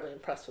incredibly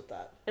impressed with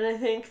that. And I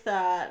think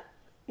that,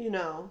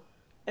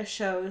 it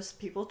shows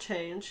people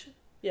change.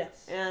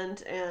 Yes.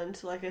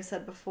 And like I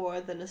said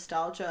before, the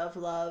nostalgia of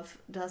love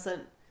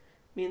doesn't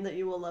mean that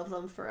you will love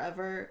them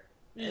forever.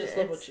 You just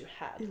love what you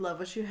had. You love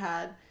what you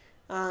had.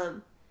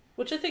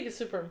 Which I think is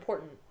super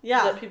important.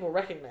 Yeah. That people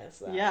recognize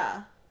that.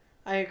 Yeah.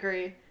 I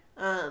agree.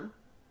 I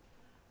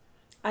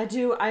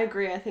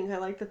agree. I think I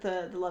like that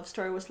the love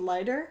story was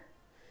lighter.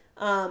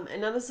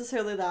 And not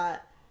necessarily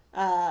that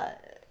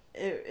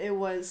it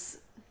was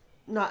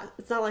not,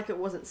 it's not like it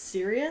wasn't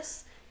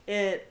serious.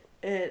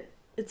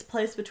 It's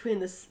placed between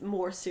this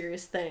more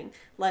serious thing,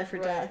 life or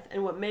death.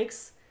 And what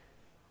makes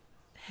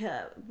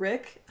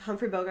Rick,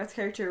 Humphrey Bogart's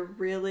character,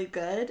 really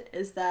good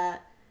is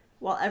that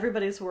while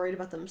everybody's worried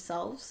about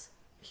themselves,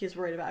 he's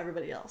worried about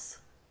everybody else.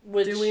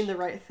 Doing the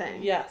right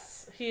thing.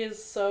 Yes. He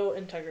is so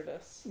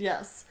integritous.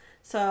 Yes.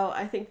 So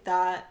I think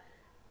that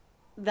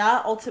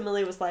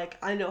ultimately was like,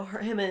 I know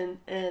him and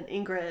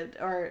Ingrid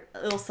or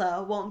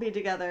Ilsa won't be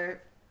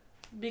together.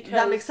 Because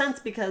that makes sense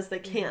because they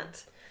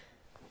can't.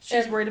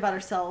 She's worried about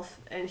herself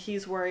and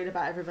he's worried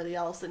about everybody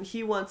else, and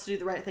he wants to do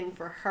the right thing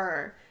for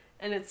her,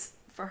 and it's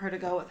for her to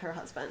go with her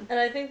husband. And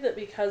I think that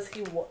because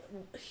he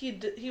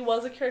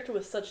was a character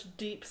with such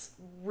deep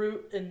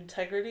root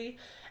integrity,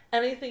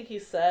 anything he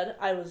said,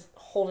 I was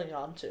holding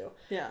on to.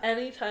 Yeah.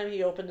 Anytime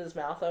he opened his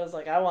mouth, I was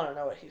like, I want to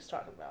know what he's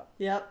talking about.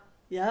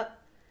 Yep.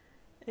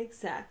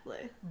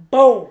 Exactly.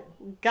 Boom!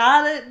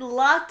 Got it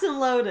locked and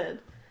loaded.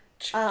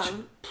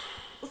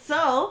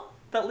 So,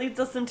 that leads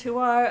us into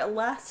our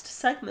last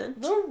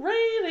segment. The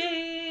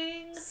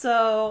rating!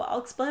 So, I'll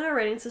explain our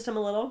rating system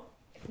a little.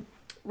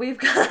 We've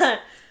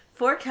got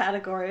 4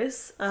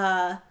 categories,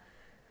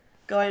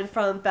 going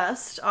from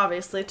best,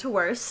 obviously, to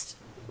worst.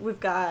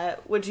 We've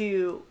got, would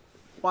you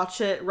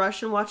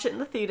rush and watch it in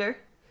the theater?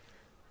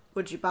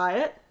 Would you buy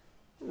it?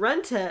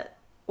 Rent it?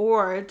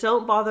 Or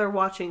don't bother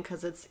watching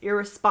because it's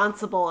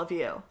irresponsible of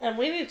you. And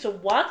we need to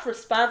watch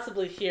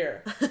responsibly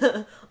here.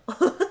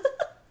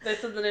 They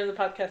said the name of the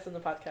podcast in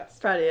the podcast.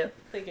 Proud of you.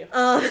 Thank you.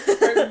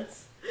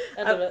 Curtains.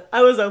 End of it.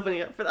 I was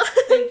opening up for that.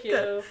 Thank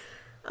you.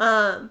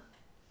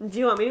 Do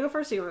you want me to go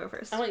first or you want to go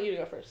first? I want you to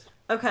go first.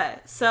 Okay,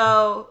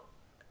 so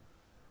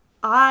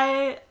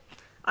I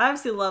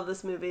obviously love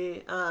this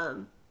movie.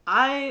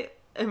 I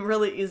am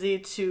really easy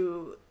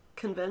to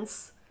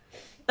convince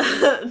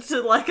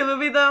to like a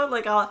movie, though.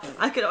 Like,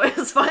 I can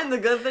always find the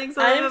good things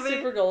in a movie. I am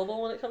super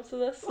gullible when it comes to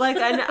this. Like,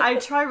 I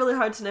try really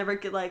hard to never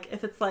get, like,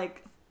 if it's,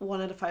 like,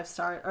 1 out of 5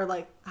 stars, or,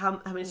 like, how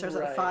many stars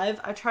out of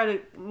 5, I try to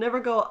never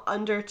go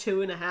under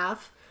 2.5,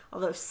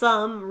 although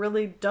some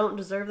really don't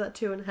deserve that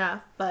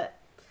 2.5, but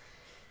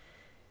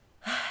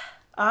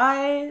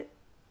I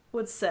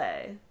would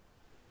say,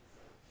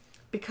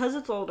 because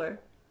it's older,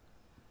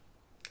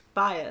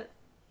 buy it.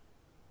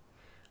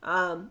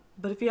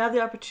 But if you have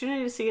the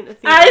opportunity to see it in a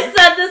theater... I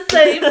said the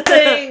same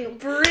thing,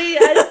 Brie.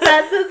 I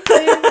said the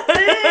same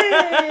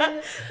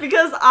thing.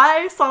 Because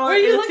I saw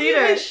it in a theater.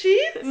 Were you looking at my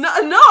sheets? No,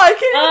 I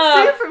can't even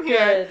see it from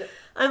here. Good.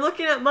 I'm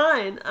looking at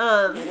mine.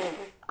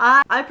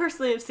 I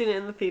personally have seen it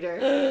in the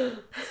theater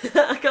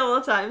a couple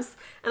of times,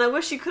 and I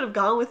wish you could have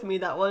gone with me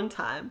that one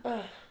time,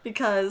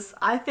 because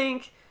I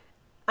think...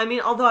 I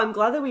mean, although I'm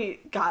glad that we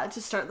got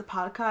to start the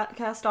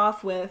podcast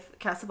off with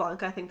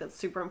Casablanca, I think that's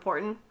super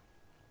important.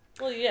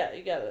 Well, yeah,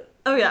 you gotta.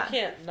 Oh, yeah. You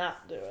can't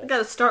not do it. You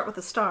gotta start with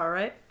a star,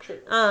 right? True.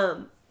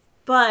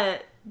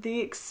 But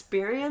the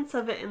experience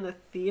of it in the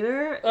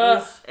theater,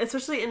 is,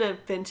 especially in a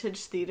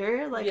vintage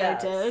theater like I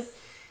did,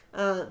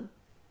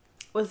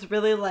 was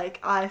really like,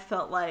 I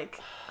felt like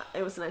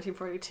it was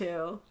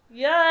 1942.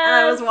 Yes! And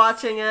I was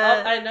watching it.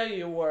 Oh, I know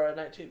you wore a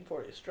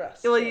 1940s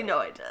dress. Well, you know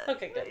I did.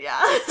 Okay, good. Yeah,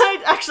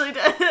 I actually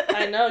did.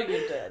 I know you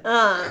did.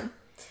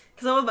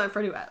 Because I'm with my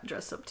friend who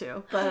dressed up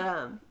too.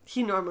 But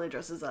he normally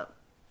dresses up.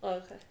 Oh,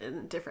 okay.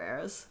 In different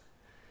eras.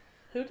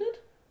 Who did?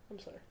 I'm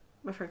sorry.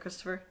 My friend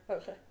Christopher.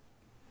 Okay.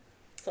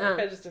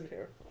 Sorry, I just didn't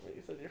hear what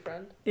you said. Your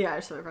friend? Yeah, I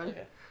just said my friend.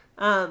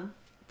 Okay.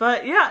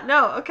 But yeah,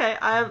 no, okay.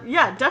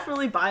 Yeah,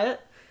 definitely buy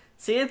it.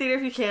 See it in theater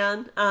if you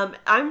can.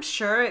 I'm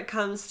sure it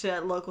comes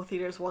to local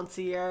theaters once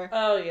a year.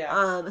 Oh,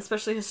 yeah.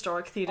 Especially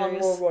historic theaters. On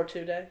World War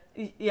II Day.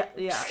 Yeah.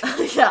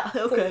 Yeah,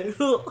 okay.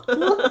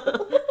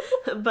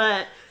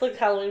 But... It's like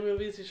Halloween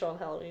movies you show on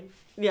Halloween.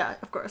 Yeah,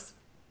 of course.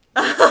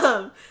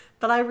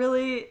 But I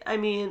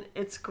mean,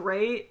 it's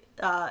great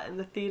in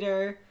the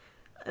theater,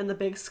 and the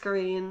big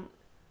screen,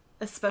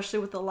 especially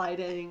with the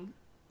lighting.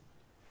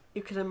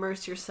 You can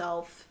immerse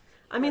yourself.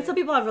 I mean, some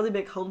people have really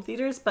big home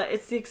theaters, but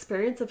it's the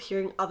experience of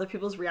hearing other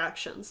people's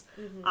reactions.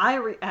 Mm-hmm. I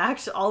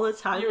react all the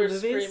time in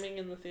movies. You were screaming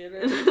in the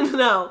theater?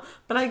 No,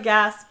 but I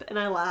gasp and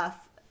I laugh,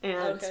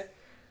 and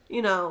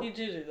you know... You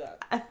do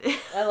that.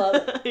 I love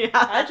it. Yeah.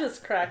 I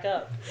just crack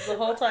up the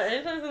whole time.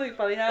 Anytime something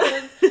funny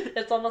happens,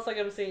 it's almost like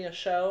I'm seeing a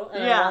show,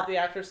 and I want the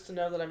actors to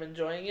know that I'm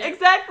enjoying it.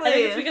 Exactly. I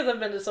think it's because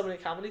I've been to so many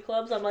comedy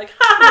clubs, I'm like,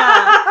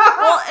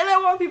 Well, and I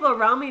want people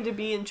around me to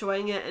be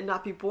enjoying it and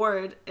not be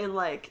bored, and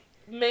like...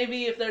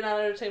 Maybe if they're not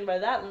entertained by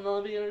that, then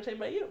they'll be entertained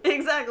by you.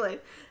 Exactly.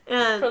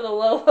 And for the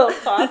low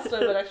cost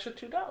of an extra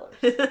 $2.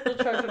 We'll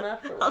charge them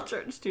afterwards. I'll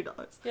charge $2.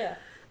 Yeah.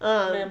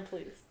 Ma'am,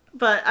 please.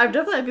 But I've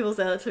definitely had people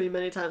say that to me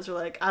many times. They're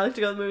like, I like to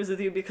go to the movies with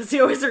you because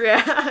you always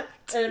react.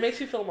 And it makes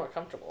you feel more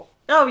comfortable.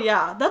 Oh,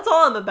 yeah. That's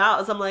all I'm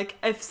about. Is I'm like,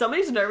 if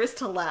somebody's nervous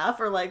to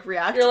laugh or like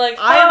react, you're like,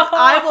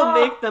 I will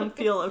make them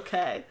feel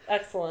okay.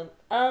 Excellent.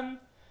 As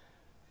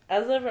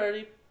I've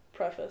already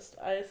prefaced,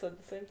 I said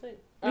the same thing.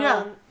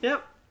 Yeah.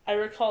 Yep. I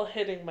recall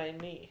hitting my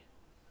knee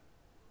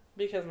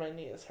because my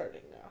knee is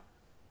hurting now.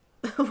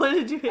 What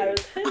did you hit? I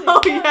was hitting my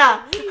knee.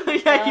 Oh,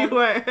 yeah, you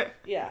were.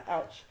 Yeah,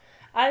 ouch.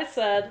 I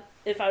said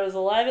if I was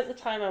alive at the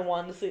time, I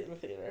wanted to see it in the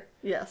theater.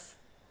 Yes.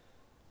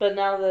 But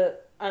now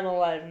that I'm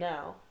alive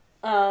now,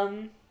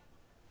 even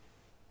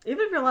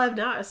if you're alive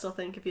now, I still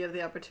think if you have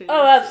the opportunity.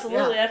 Oh,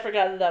 absolutely. Yeah. I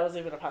forgot that was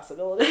even a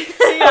possibility.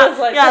 Yeah, I was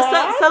like,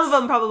 yeah. Some of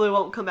them probably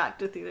won't come back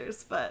to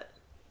theaters, but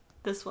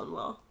this one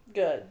will.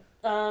 Good.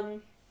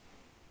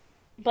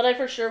 But I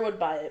for sure would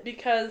buy it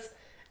because,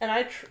 and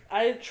I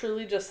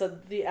truly just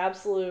said the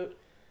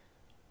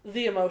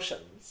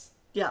emotions.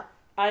 Yeah.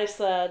 I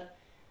said,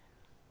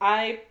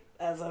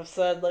 as I've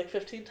said like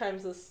 15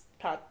 times this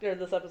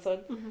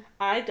episode, mm-hmm.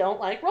 I don't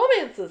like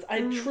romances.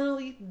 I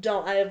truly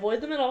don't. I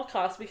avoid them at all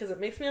costs because it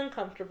makes me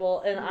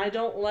uncomfortable, and I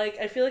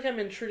feel like I'm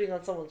intruding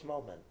on someone's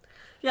moment.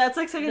 Yeah, it's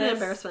like secondhand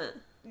embarrassment.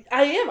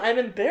 I'm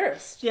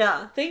embarrassed.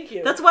 Yeah. Thank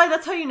you. That's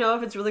how you know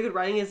if it's really good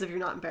writing is if you're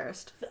not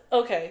embarrassed.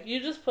 Okay, you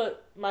just put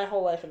my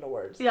whole life into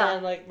words. Yeah.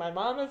 And like my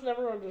mom has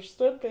never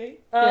understood me.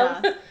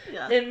 Yeah.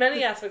 In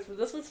many aspects, but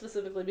this one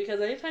specifically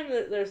because anytime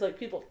that there's like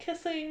people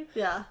kissing.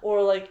 Yeah.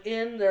 Or like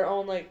in their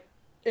own like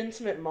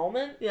intimate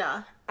moment.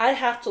 Yeah. I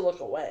have to look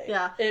away.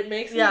 Yeah. It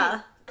makes me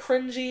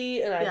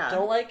cringy and I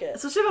don't like it.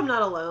 Especially if I'm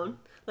not alone.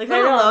 Like if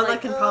I'm alone, I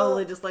can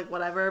probably just like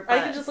whatever. But...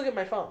 I can just look at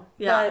my phone.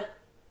 Yeah. But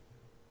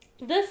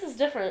this is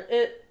different.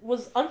 It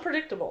was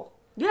unpredictable.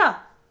 Yeah.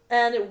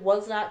 And it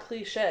was not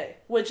cliche,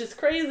 which is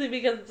crazy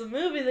because it's a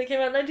movie that came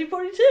out in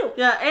 1942.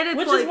 Yeah, and it's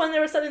which is when they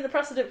were setting the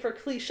precedent for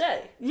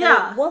cliche.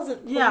 Yeah. And it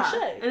wasn't cliche.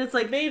 Yeah. And it's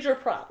like major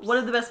props. One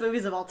of the best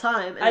movies of all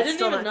time. And I it's didn't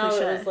still even not know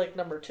cliche. It was like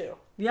number 2.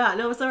 Yeah,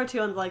 no, it was number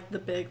 2 on like the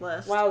big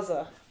list.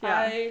 Wowza. Yeah.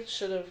 I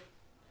should have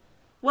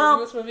given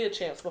this movie a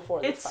chance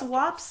before this It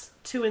swaps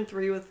 2 and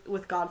 3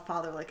 with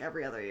Godfather like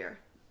every other year.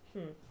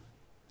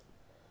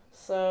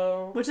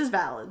 So... Which is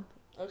valid.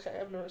 Okay,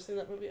 I've never seen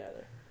that movie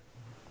either.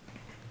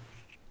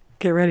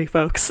 Get ready,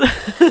 folks.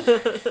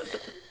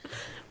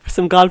 For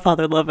some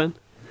Godfather loving.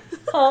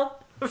 Huh?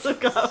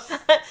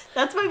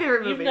 That's my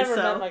favorite movie. You've never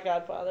met my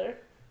godfather.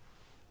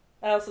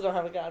 I also don't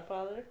have a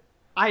godfather.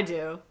 I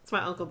do. It's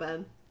my Uncle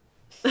Ben.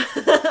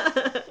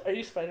 Are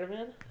you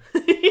Spider-Man?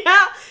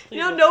 Yeah. Please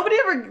Nobody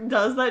ever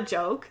does that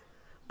joke.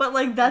 But,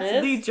 like,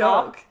 that's the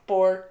joke.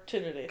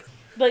 Opportunity.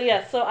 But,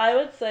 yeah, so I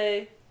would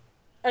say...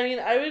 I mean,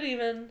 I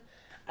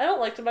don't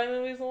like to buy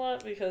movies a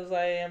lot because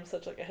I am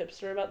such, like, a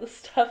hipster about this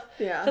stuff.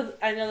 Yeah. Because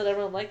I know that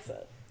everyone likes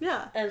it.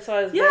 Yeah. And so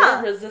I was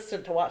very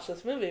resistant to watch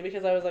this movie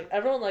because I was like,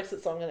 everyone likes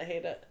it, so I'm going to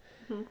hate it.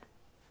 Mm-hmm.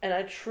 And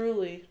I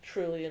truly,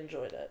 truly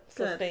enjoed it.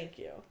 So Good. Thank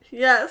you.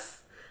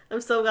 Yes. I'm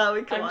so glad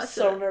we can watch it. I'm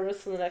so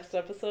nervous for the next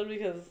episode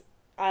because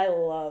I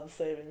love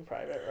Saving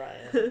Private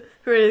Ryan.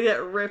 Ready to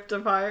get ripped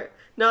apart?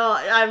 No,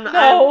 I'm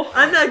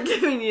not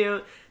giving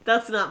you...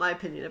 That's not my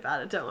opinion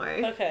about it, don't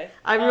worry. Okay.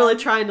 I'm really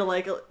trying to,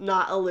 like,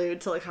 not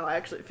allude to, like, how I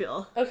actually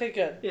feel. Okay,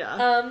 good.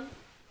 Yeah.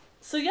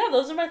 So, yeah,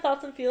 those are my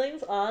thoughts and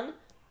feelings on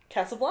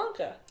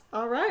Casablanca.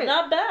 All right.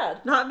 Not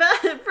bad. Not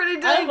bad.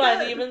 Pretty dang good. I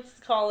might even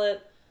call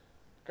it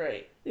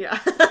great. Yeah.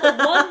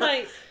 One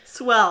might...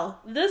 Swell.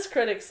 This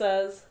critic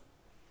says,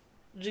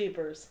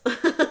 Jeepers.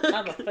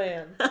 I'm a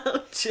fan.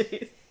 Oh,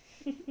 jeez.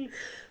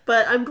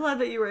 But I'm glad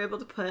that you were able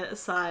to put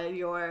aside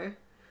your...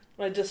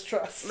 My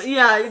distrust.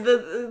 Yeah,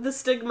 the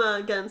stigma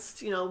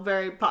against,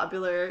 very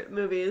popular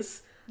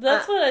movies.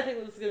 That's what I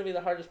think is going to be the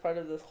hardest part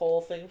of this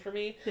whole thing for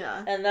me.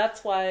 Yeah. And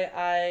that's why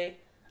I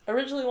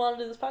originally wanted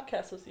to do this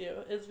podcast with you,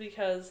 is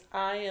because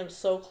I am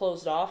so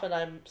closed off and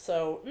I'm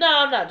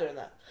not doing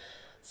that.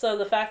 So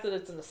the fact that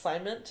it's an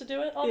assignment to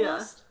do it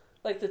almost,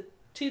 like the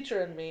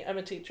teacher in me, I'm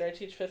a teacher, I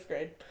teach 5th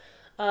grade.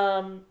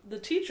 The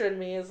teacher in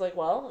me is like,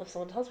 well, if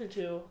someone tells me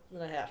to,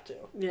 then I have to.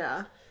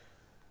 Yeah.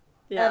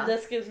 Yeah. And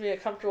this gives me a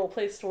comfortable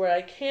place to where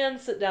I can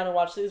sit down and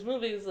watch these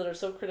movies that are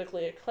so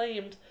critically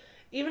acclaimed.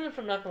 Even if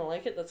I'm not going to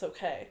like it, that's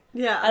okay.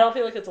 Yeah. I don't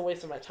feel like it's a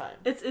waste of my time.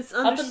 It's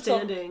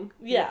understanding.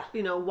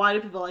 Why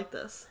do people like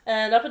this?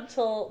 And up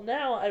until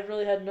now, I've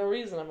really had no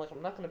reason. I'm like,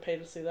 I'm not going to pay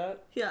to see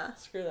that. Yeah.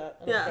 Screw that.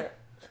 I don't care.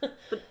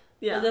 But,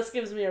 yeah. And this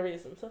gives me a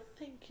reason, so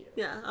thank you.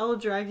 Yeah. I will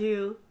drag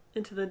you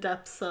into the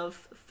depths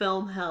of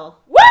film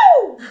hell.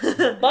 Woo!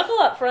 Buckle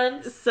up,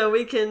 friends. So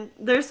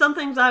there's some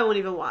things I won't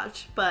even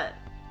watch, but...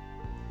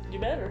 You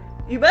better.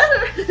 You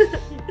better.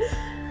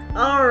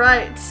 All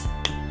right.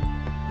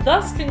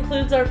 Thus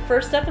concludes our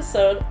first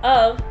episode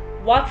of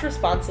Watch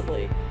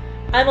Responsibly.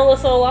 I'm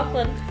Alyssa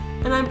O'Loughlin.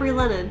 And I'm Brie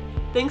Lennon.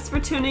 Thanks for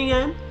tuning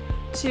in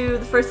to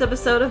the first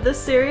episode of this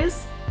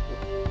series.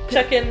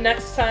 Check in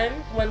next time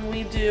when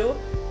we do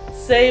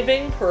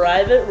Saving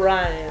Private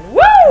Ryan.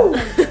 Woo!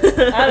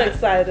 I'm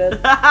excited.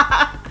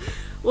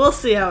 We'll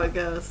see how it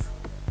goes.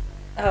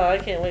 Oh, I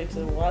can't wait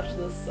to watch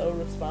this so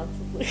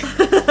responsibly.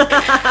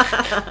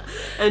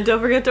 And don't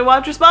forget to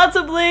watch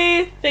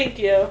responsibly. Thank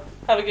you.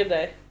 Have a good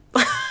day.